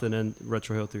your mouth, and then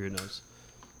retrohale through your nose.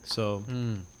 So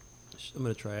I'm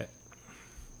gonna try it.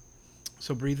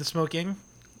 So breathe the smoke in,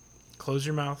 close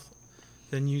your mouth,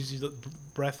 then use the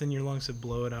breath in your lungs to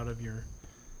blow it out of your.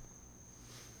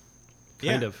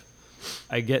 Kind of.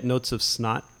 I get notes of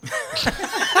snot.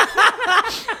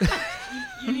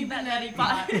 You need that nutty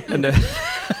pot. And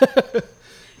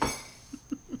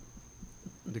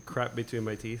the crap between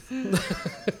my teeth.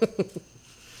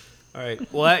 All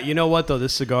right. Well, you know what though?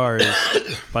 This cigar is,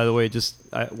 by the way,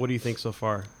 what do you think so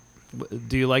far?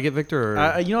 Do you like it, Victor? Or?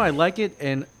 I like it,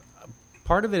 and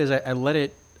part of it is I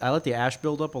let the ash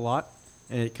build up a lot,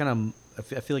 and it kind of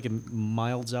I feel like it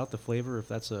milds out the flavor. If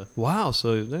that's a wow.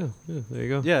 So yeah, there you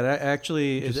go. Yeah, that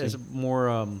actually it's a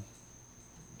more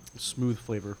smooth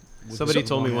flavor. Somebody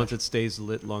told me once it stays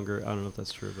lit longer. I don't know if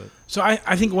that's true, but So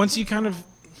I think once you kind of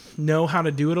know how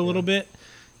to do it a little bit,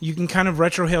 you can kind of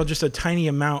retrohale just a tiny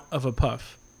amount of a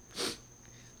puff.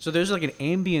 So there's like an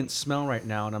ambient smell right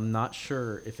now, and I'm not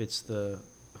sure if it's the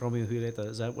Romeo y Julieta.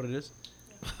 Is that what it is?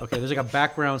 Okay, there's like a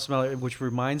background smell, which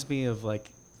reminds me of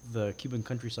like the Cuban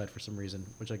countryside for some reason,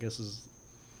 which I guess is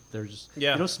they're just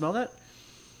You don't smell that?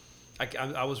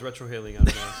 I was retrohaling on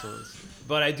it also,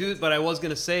 but I do. But I was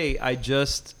gonna say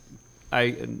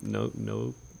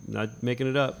no, not making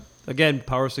it up. Again,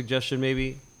 power suggestion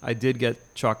maybe. I did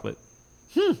get chocolate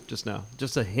just now,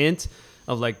 just a hint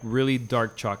of like really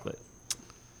dark chocolate.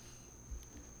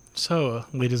 So,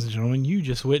 ladies and gentlemen, you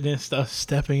just witnessed us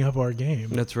stepping up our game.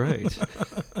 That's right.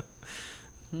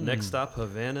 Next stop,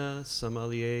 Havana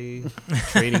Sommelier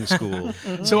Training School.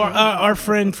 So our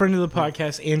friend of the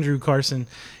podcast, Andrew Carson,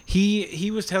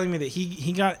 he was telling me that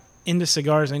he got into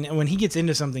cigars, and when he gets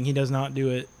into something, he does not do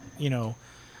it,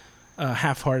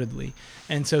 half-heartedly.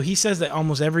 And so he says that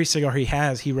almost every cigar he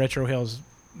has, he retrohales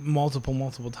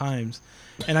multiple times.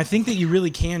 And I think that you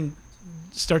really can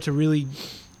start to really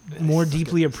more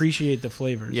deeply appreciate the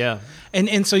flavors. Yeah.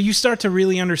 And so you start to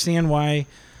really understand why,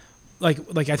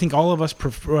 like I think all of us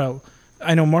prefer, well,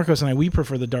 I know Marcos and I, we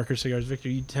prefer the darker cigars. Victor,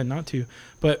 you tend not to.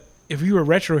 But if you were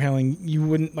retrohaling, you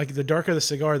wouldn't, like the darker the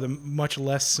cigar, the much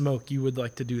less smoke you would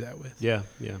like to do that with. Yeah.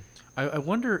 I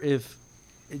wonder if,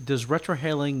 does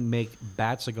retrohaling make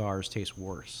bad cigars taste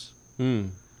worse? Like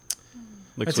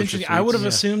That's interesting. I would have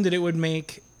assumed that it would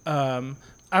make,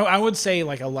 I would say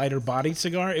like a lighter bodied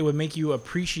cigar, it would make you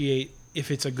appreciate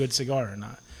if it's a good cigar or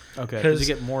not. Okay, because you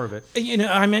get more of it.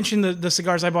 I mentioned the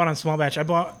cigars I bought on small batch. I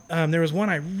bought, there was one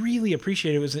I really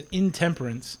appreciated. It was an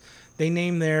Intemperance. They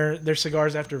named their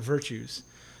cigars after virtues,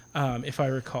 if I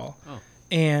recall. Oh.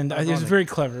 And it was very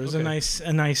clever. It was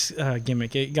a nice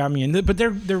gimmick. It got me in. But they're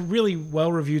really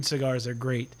well-reviewed cigars. They're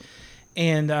great.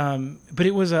 And but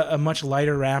it was a much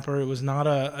lighter wrapper. It was not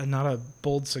a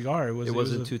bold cigar. It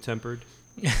wasn't too tempered.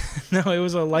 No, it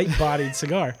was a light-bodied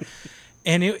cigar,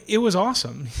 and it was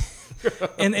awesome.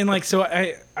 and like so,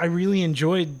 I really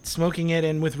enjoyed smoking it,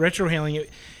 and with retrohaling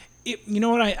it. You know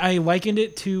what? I likened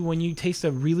it to when you taste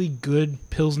a really good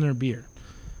Pilsner beer.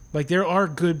 Like there are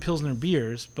good Pilsner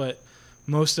beers, but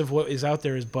most of what is out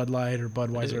there is Bud Light or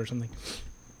Budweiser or something.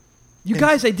 You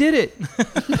guys, I did it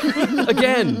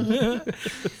again.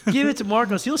 Give it to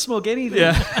Marcos. He'll smoke anything.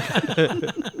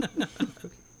 Yeah.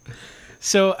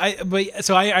 So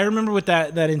I remember with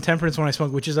that Intemperance one I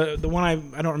smoked, which is the one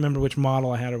I don't remember which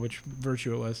model I had or which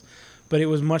Virtue it was, but it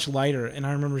was much lighter, and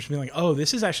I remember just being like, oh,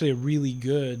 this is actually a really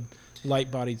good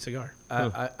light-bodied cigar.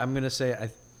 I'm gonna say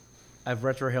I've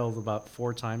retrohaled about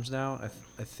 4 times now.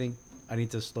 I think I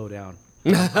need to slow down.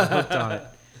 I'm hooked on it.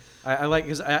 I like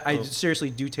because I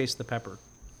seriously do taste the pepper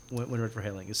when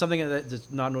retrohaling. It's something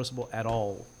that's not noticeable at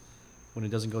all when it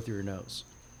doesn't go through your nose.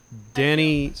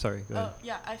 Danny, sorry, go ahead. Oh,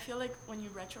 yeah, I feel like when you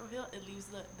retrohale, it leaves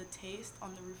the taste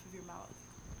on the roof of your mouth.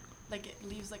 Like, it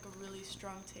leaves, like, a really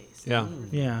strong taste. Yeah.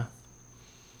 Yeah.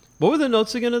 What were the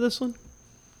notes again of this one?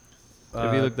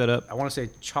 Have you looked that up? I want to say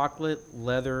chocolate,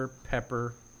 leather,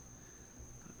 pepper.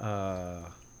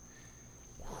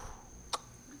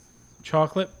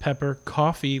 Chocolate, pepper,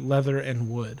 coffee, leather, and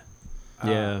wood.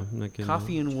 Yeah. I'm not kidding.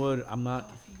 Coffee and wood. I'm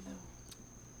not.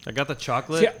 I got the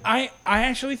chocolate. See, I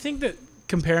actually think that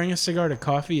comparing a cigar to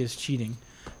coffee is cheating,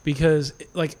 because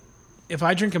like if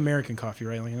I drink American coffee,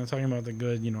 right? Like I'm not talking about the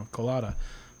good, colada,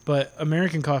 but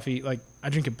American coffee, like I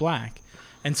drink it black,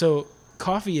 and so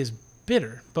coffee is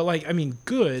bitter, but like I mean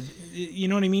good, you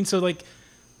know what I mean? So like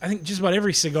I think just about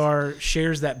every cigar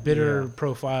shares that bitter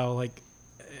profile. Like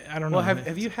I don't know. Well,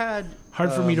 have you had?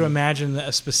 Hard for me to imagine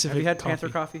a specific. Have you had coffee. Panther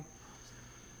coffee?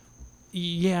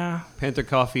 Yeah. Panther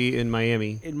Coffee in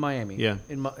Miami. In Miami. Yeah.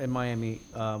 In Miami.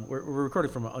 We're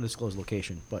recording from an undisclosed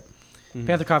location, but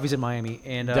Panther Coffee's in Miami.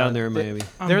 And Down there in Miami.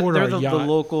 They're board our the yacht.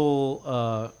 local,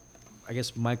 I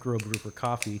guess, microbrew for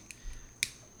coffee.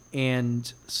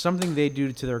 And something they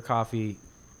do to their coffee,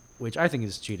 which I think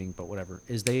is cheating, but whatever,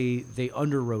 is they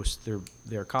under roast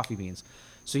their coffee beans.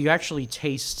 So you actually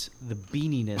taste the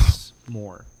beaniness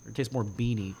more. It tastes more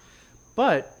beany.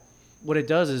 But what it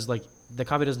does is like the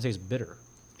coffee doesn't taste bitter.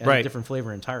 It has Right. a different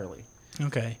flavor entirely.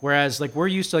 Okay. Whereas like we're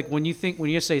used to like when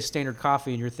you say standard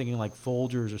coffee and you're thinking like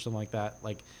Folgers or something like that,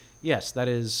 like yes, that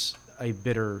is a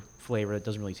bitter flavor that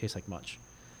doesn't really taste like much.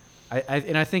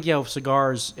 I think with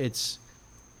cigars it's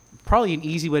probably an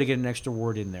easy way to get an extra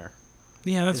word in there.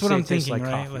 Yeah, that's To what say I'm it tastes thinking,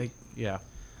 right? coffee. Like Yeah.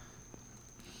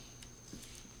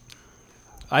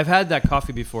 I've had that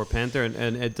coffee before, Panther,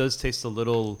 and it does taste a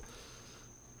little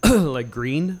like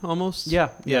green almost. Yeah.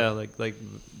 like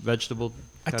vegetable.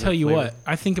 I kind tell of you flavor. what,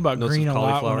 I think about Notes of green a lot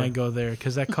when cauliflower. I go there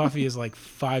because that coffee is like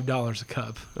 $5 a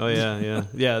cup. Oh yeah.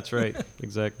 That's right.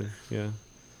 Exactly. Yeah.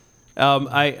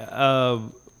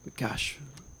 Gosh.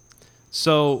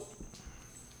 So,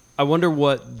 I wonder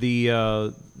what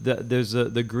there's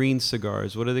the green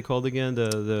cigars. What are they called again?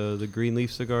 The green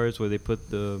leaf cigars where they put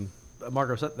the.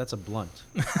 Marcos, that's a blunt.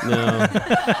 No.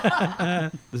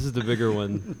 This is the bigger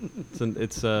one.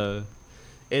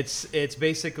 It's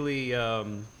basically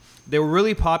they were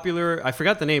really popular. I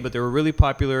forgot the name, but they were really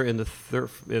popular in the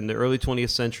early 20th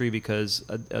century because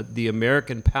the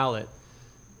American palate,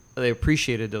 they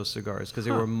appreciated those cigars because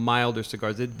they were milder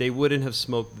cigars. They wouldn't have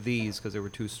smoked these because they were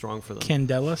too strong for them.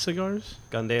 Candela cigars?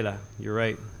 Candela, you're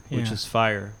right. Which Yeah. is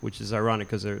fire, which is ironic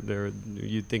because they're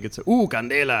you'd think it's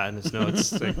candela, and it's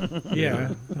like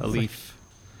a leaf,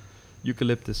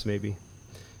 eucalyptus maybe.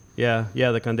 Yeah,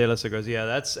 the candela cigars.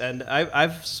 Yeah,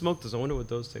 I've smoked those. I wonder what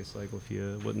those taste like.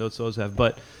 What notes those have.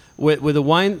 But with a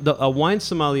wine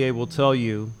sommelier will tell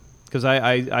you because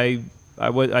I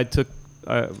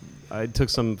took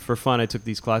some for fun. I took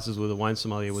these classes with a wine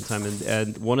sommelier one time,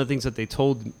 and one of the things that they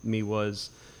told me was.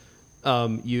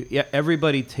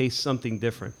 Everybody tastes something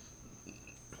different.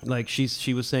 Like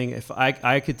she was saying, if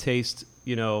I could taste,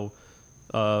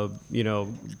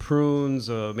 prunes,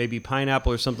 maybe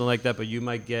pineapple or something like that, but you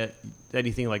might get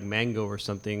anything like mango or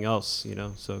something else,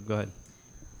 So go ahead.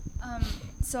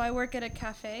 So I work at a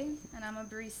cafe, and I'm a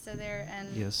barista there.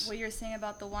 And Yes. what you're saying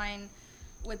about the wine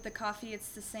with the coffee, it's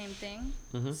the same thing.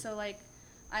 Mhm. So like,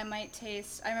 I might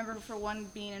taste. I remember for one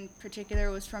bean in particular,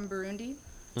 it was from Burundi,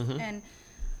 and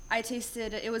I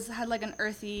tasted it had like an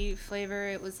earthy flavor.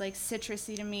 It was like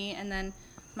citrusy to me. And then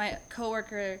my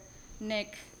coworker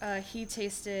Nick, he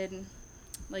tasted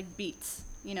like beets.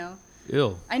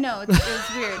 Ew. I know it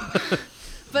was weird,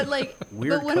 but like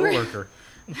Weird but when coworker.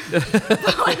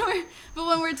 but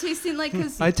when we're tasting like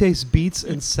because I taste beets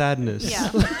and sadness. yeah.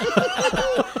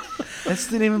 That's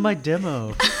the name of my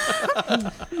demo.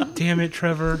 Damn it,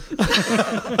 Trevor.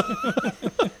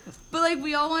 But like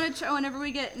we all want to try. Whenever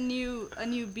we get a new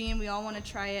bean, we all want to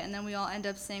try it, and then we all end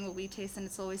up saying what we taste, and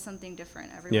it's always something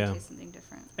different. Everyone tastes something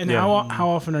different. And Yeah. how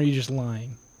often are you just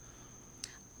lying?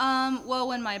 Well,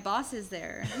 when my boss is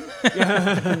there,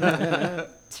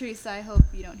 Teresa, I hope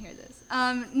you don't hear this.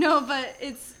 No, but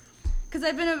because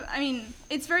I mean,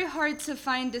 it's very hard to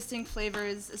find distinct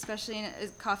flavors, especially in a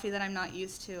coffee that I'm not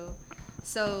used to.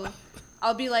 So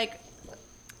they'll be like,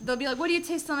 what do you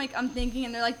taste? I'm thinking,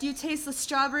 and they're like, do you taste the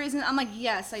strawberries? And I'm like,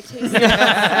 yes, I taste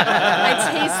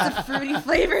the fruity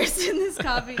flavors in this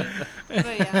coffee. But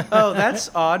yeah. Oh, that's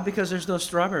odd because there's no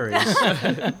strawberries.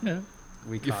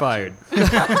 You're fired.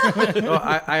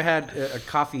 I had a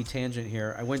coffee tangent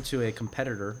here. I went to a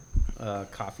competitor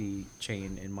coffee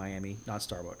chain in Miami, not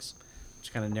Starbucks,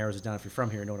 which kind of narrows it down if you're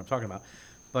from here and know what I'm talking about.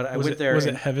 But I went there. Was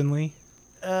it heavenly?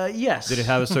 Yes. Did it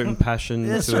have a certain passion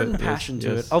to it? A certain passion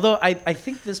to it. Although I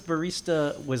think this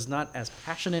barista was not as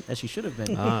passionate as she should have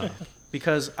been.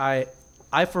 Because I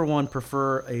for one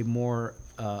prefer a more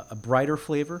a brighter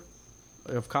flavor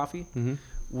of coffee,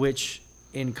 which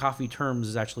in coffee terms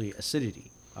is actually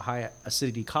acidity. A high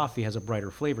acidity coffee has a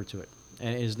brighter flavor to it,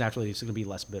 and it is naturally it's going to be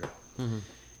less bitter.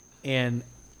 And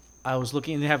I was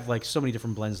looking, and they have like so many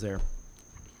different blends there,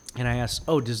 and I asked,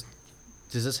 "Oh, does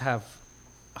this have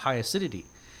high acidity?"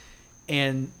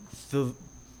 And the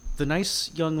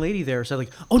nice young lady there said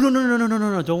like, "Oh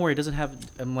no, don't worry, it doesn't have."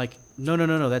 I'm like, no,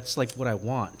 that's like what I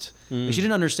want. And she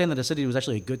didn't understand that acidity was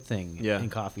actually a good thing in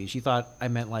coffee. She thought I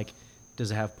meant like, does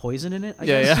it have poison in it? I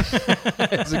guess?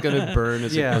 Yeah. Is it gonna burn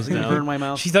as it goes it's gonna down? burn my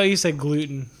mouth. She thought you said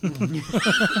gluten.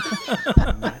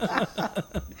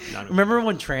 Remember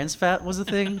when trans fat was a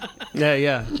thing?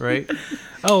 Yeah, right.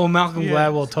 Oh, Malcolm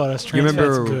Gladwell taught us You trans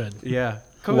remember- fat's good. Yeah.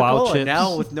 Wow Coca-Cola chips.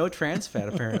 now with no trans fat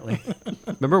apparently.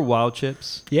 Remember Wow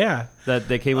Chips? Yeah. That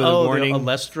they came with a warning. the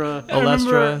Alestra.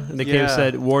 Alestra, and they came and Yeah.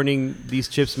 said, warning, these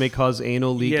chips may cause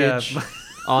anal leakage Yeah.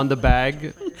 on the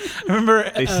bag. I remember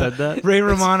They said that. Ray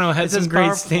Romano had It's as some great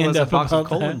powerful as a stand-up box of about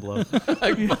colon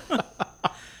that. blow.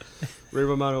 Ray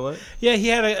Romano what? Yeah, he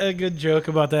had a good joke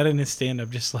about that in his stand-up.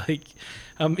 Just like,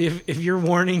 if you're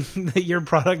warning that your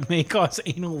product may cause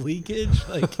anal leakage,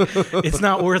 like it's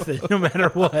not worth it, no matter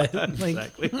what.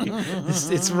 Like,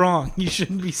 it's wrong. You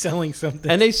shouldn't be selling something.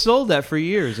 And they sold that for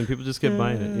years, and people just kept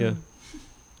buying it. Yeah.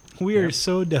 We are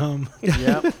so dumb.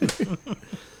 Yep.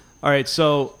 All right,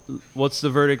 so what's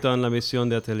the verdict on La Mission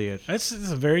de Atelier? That's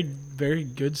a very, very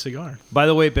good cigar. By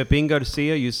the way, Pepin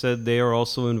Garcia, you said they are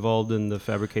also involved in the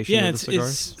fabrication Yeah, of the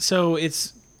cigars?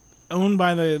 it's owned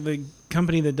by the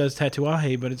company that does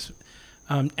Tatuaje, but it's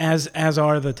as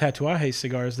are the Tatuaje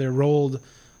cigars. They're rolled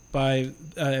by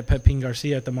Pepin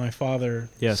Garcia at the My Father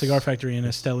Cigar Factory in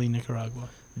Esteli, Nicaragua.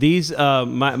 These,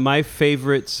 my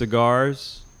favorite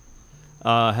cigars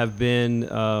have been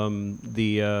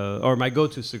or my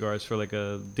go-to cigars for like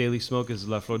a daily smoke is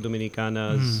La Flor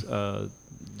Dominicana's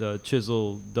the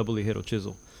Chisel, Double Ligero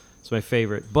Chisel. It's my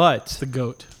favorite. But It's the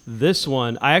goat. this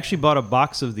one, I actually bought a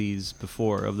box of these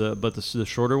before, but the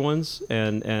shorter ones,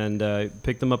 and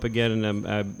picked them up again,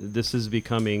 and this is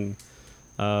becoming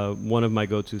one of my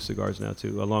go-to cigars now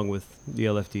too, along with the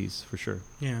LFDs for sure.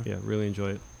 Yeah. Yeah, really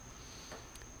enjoy it.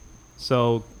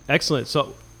 So excellent.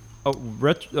 So,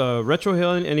 retro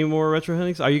healing. Any more retro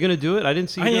healings? Are you gonna do it? I didn't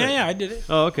see you. do it. Yeah, I did it.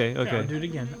 Oh, okay, Yeah, okay. I'll do it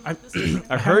again. I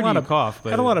I had heard a lot you of- cough, but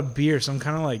had a lot of beer, so I'm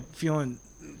kind of like feeling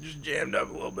just jammed up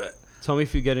a little bit. tell me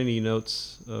if you get any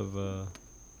notes of.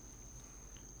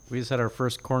 We just had our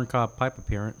first corncob pipe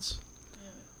appearance.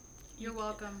 You're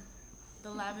welcome. The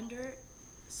lavender,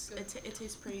 it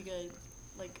tastes pretty good.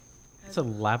 Like, It's a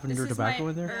lavender This is tobacco my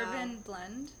in there? urban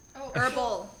blend. Oh.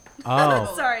 Herbal.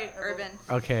 Oh, Sorry, urban.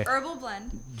 okay. Herbal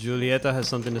blend. Julieta has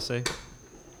something to say.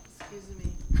 excuse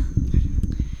me.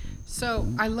 So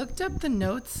I looked up the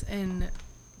notes in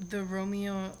the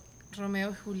Romeo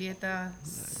Julieta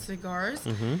cigars,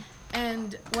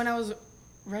 and when I was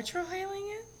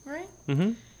retrohaling it, right?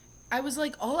 Mm-hmm. I was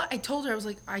like, I told her, I was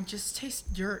like, I just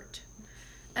taste dirt.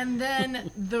 And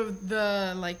then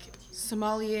the like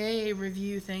sommelier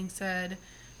review thing said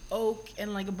oak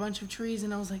and like a bunch of trees,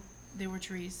 and I was like, they were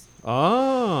trees.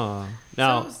 Ah,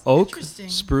 now it was oak, interesting.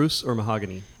 spruce, or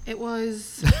mahogany? It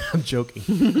was I'm joking.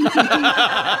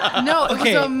 no, it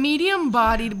Okay. was a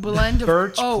medium-bodied blend of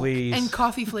Birch, oak please. and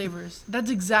coffee flavors. That's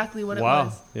exactly what it Wow.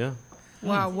 was. Yeah.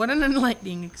 Wow, what an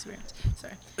enlightening experience.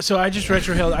 Sorry. So I just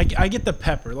retrohaled. I get the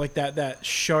pepper, like that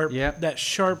sharp, Yep.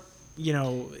 you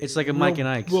know. It's like a Mike and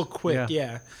Ike's. Real quick,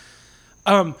 Yeah.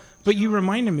 yeah. But you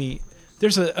reminded me,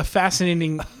 there's a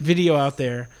fascinating video out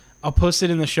there. I'll post it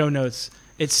in the show notes.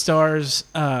 It stars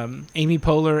Amy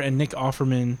Poehler and Nick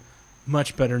Offerman,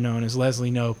 much better known as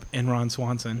Leslie Knope and Ron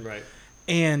Swanson. Right.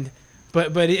 And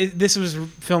but this was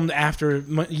filmed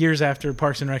years after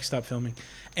Parks and Rec stopped filming,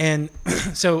 and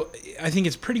so I think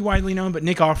it's pretty widely known. But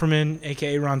Nick Offerman,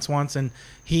 aka Ron Swanson,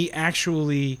 he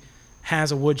actually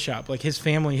has a wood shop. Like his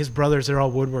family, his brothers, they're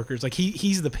all woodworkers. Like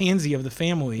he's the pansy of the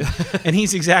family, and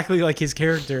he's exactly like his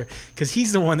character because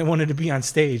he's the one that wanted to be on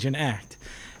stage and act.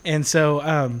 And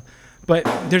so, but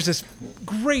there's this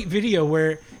great video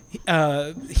where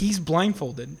he's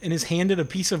blindfolded and is handed a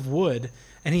piece of wood,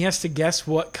 and he has to guess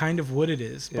what kind of wood it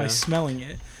is by smelling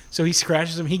it. So he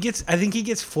scratches them. I think he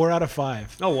gets 4 out of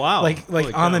 5. Oh wow! Like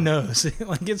on the nose.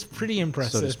 Like it's pretty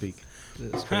impressive, so to speak.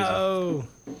 It's crazy. Oh.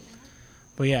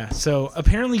 But yeah, so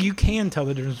apparently you can tell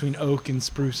the difference between oak and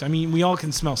spruce. I mean, we all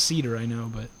can smell cedar, I know,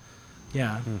 but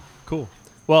yeah. Cool.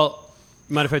 Well,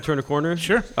 mind if I turn a corner?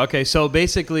 Sure. Okay, so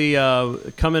basically,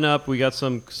 coming up, we got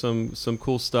some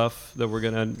cool stuff that we're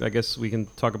gonna. I guess we can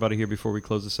talk about it here before we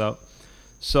close this out.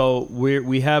 So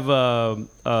we have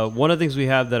one of the things we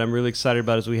have that I'm really excited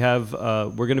about is we're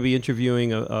going to be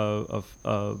interviewing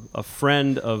a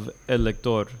friend of El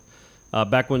Lector.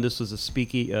 Back when this was a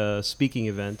speaking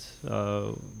event,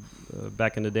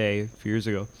 back in the day, a few years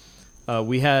ago,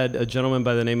 we had a gentleman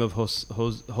by the name of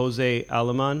Jose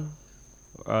Aleman,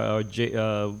 what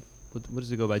does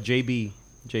he go by? JB,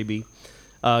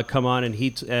 come on, and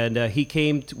he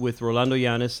came with Rolando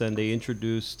Llanes, and they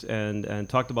introduced and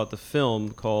talked about the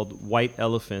film called White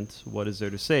Elephant: What Is There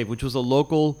to Save, which was a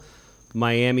local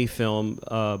Miami film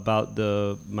about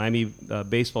the Miami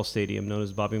baseball stadium known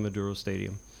as Bobby Maduro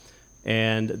Stadium.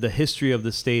 And the history of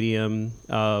the stadium,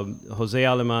 Jose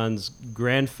Aleman's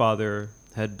grandfather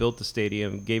had built the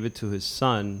stadium, gave it to his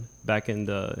son back in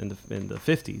the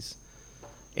 50s,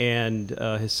 and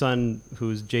his son,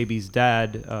 who's JB's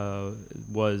dad,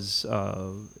 was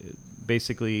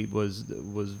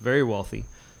very wealthy,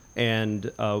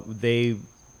 and they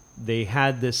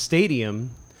had this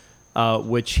stadium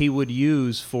which he would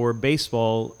use for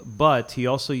baseball, but he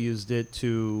also used it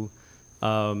to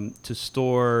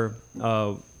store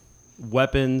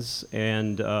weapons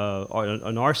and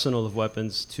an arsenal of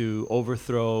weapons to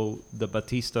overthrow the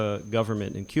Batista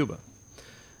government in Cuba.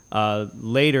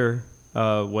 Later,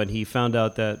 when he found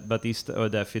out that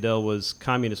that Fidel was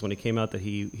communist, when it came out that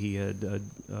he had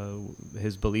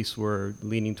his beliefs were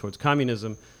leaning towards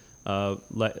communism,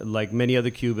 like many other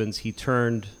Cubans, he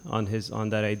turned on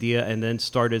that idea and then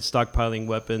started stockpiling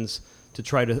weapons to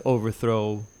try to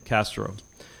overthrow Castro.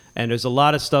 And there's a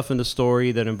lot of stuff in the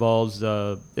story that involves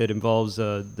the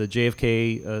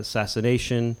JFK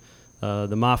assassination,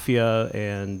 the mafia,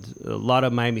 and a lot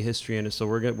of Miami history in it. So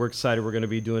we're excited. We're going to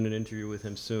be doing an interview with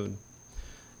him soon.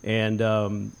 And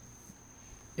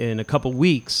in a couple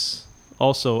weeks,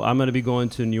 also, I'm going to be going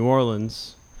to New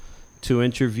Orleans to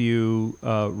interview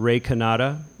Ray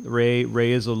Canada.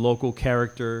 Ray is a local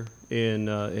character in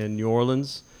New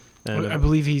Orleans. And, I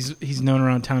believe he's known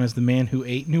around town as the man who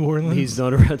ate New Orleans. He's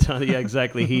known around town, yeah,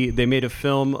 exactly. They made a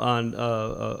film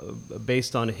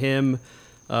based on him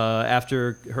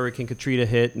after Hurricane Katrina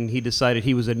hit, and he decided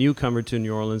he was a newcomer to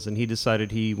New Orleans, and he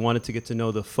decided he wanted to get to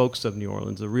know the folks of New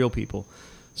Orleans, the real people.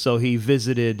 So he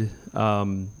visited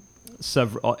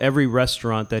every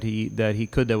restaurant that he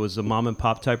could. That was a mom and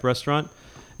pop type restaurant,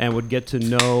 and would get to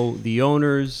know the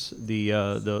owners,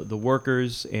 the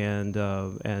workers, and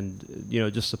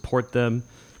just support them.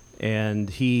 And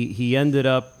he ended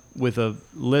up with a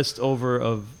list over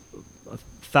of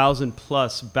 1,000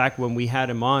 plus back when we had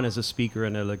him on as a speaker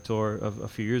in El Lector a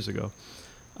few years ago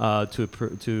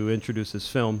to introduce his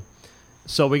film.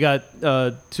 So we got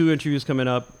 2 interviews coming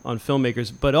up on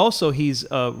filmmakers, but also he's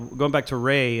going back to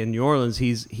Ray in New Orleans.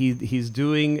 He's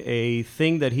doing a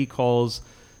thing that he calls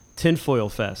Tinfoil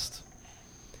Fest.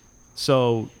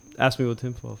 So ask me what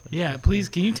Tinfoil Fest is. Yeah, please,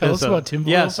 can you tell us about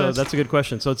Tinfoil Fest? Yeah, so that's a good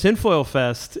question. So Tinfoil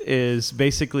Fest is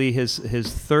basically his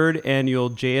 3rd annual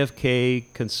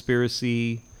JFK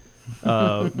conspiracy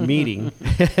meeting.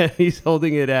 He's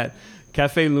holding it at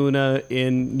Cafe Luna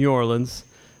in New Orleans.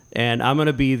 And I'm going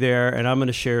to be there, and I'm going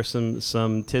to share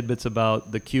some tidbits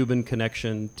about the Cuban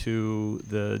connection to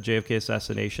the JFK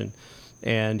assassination.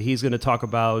 And he's going to talk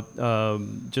about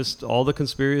just all the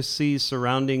conspiracies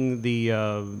surrounding the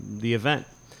event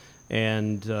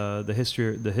and the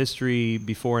history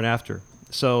before and after.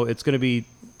 So it's going to be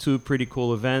 2 pretty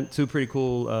cool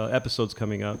episodes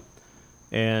coming up.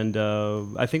 And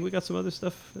I think we got some other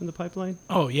stuff in the pipeline.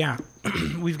 Oh yeah,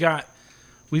 we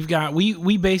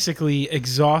basically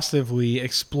exhaustively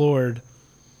explored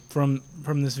from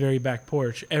this very back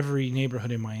porch every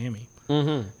neighborhood in Miami.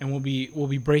 Mm-hmm. And we'll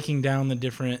be breaking down the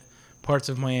different parts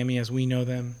of Miami as we know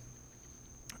them,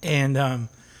 and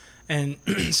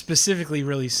specifically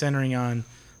really centering on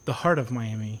the heart of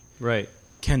Miami. Right.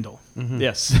 Kendall.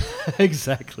 Yes,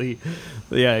 exactly.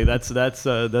 Yeah, that's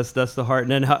the heart,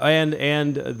 and then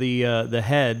and the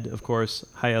head, of course,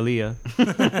 Hialeah,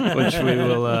 which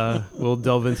we'll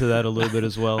delve into that a little bit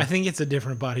as well. I think it's a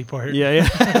different body part. Yeah.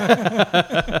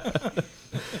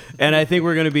 And I think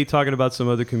we're going to be talking about some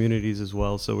other communities as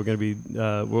well. So we're going to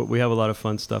be we have a lot of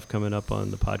fun stuff coming up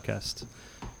on the podcast.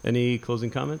 Any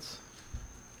closing comments?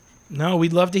 No,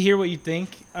 we'd love to hear what you think.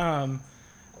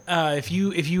 If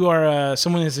you are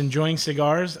someone that's enjoying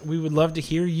cigars, we would love to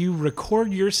hear you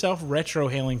record yourself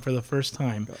retrohaling for the first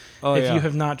time. If you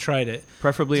have not tried it,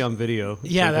 preferably on video.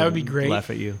 Yeah, so that would be great. Laugh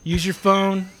at you. Use your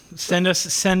phone. Send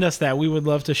us that. We would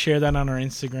love to share that on our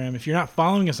Instagram. If you're not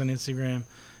following us on Instagram,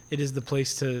 it is the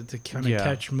place to kind of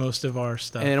catch most of our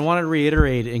stuff. And I want to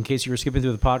reiterate, in case you were skipping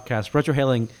through the podcast,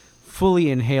 retrohaling.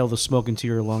 Fully inhale the smoke into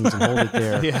your lungs and hold it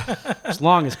there as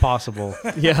long as possible.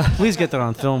 Yeah. Please get that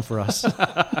on film for us. All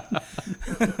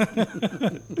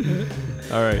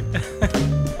right.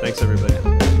 Thanks,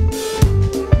 everybody.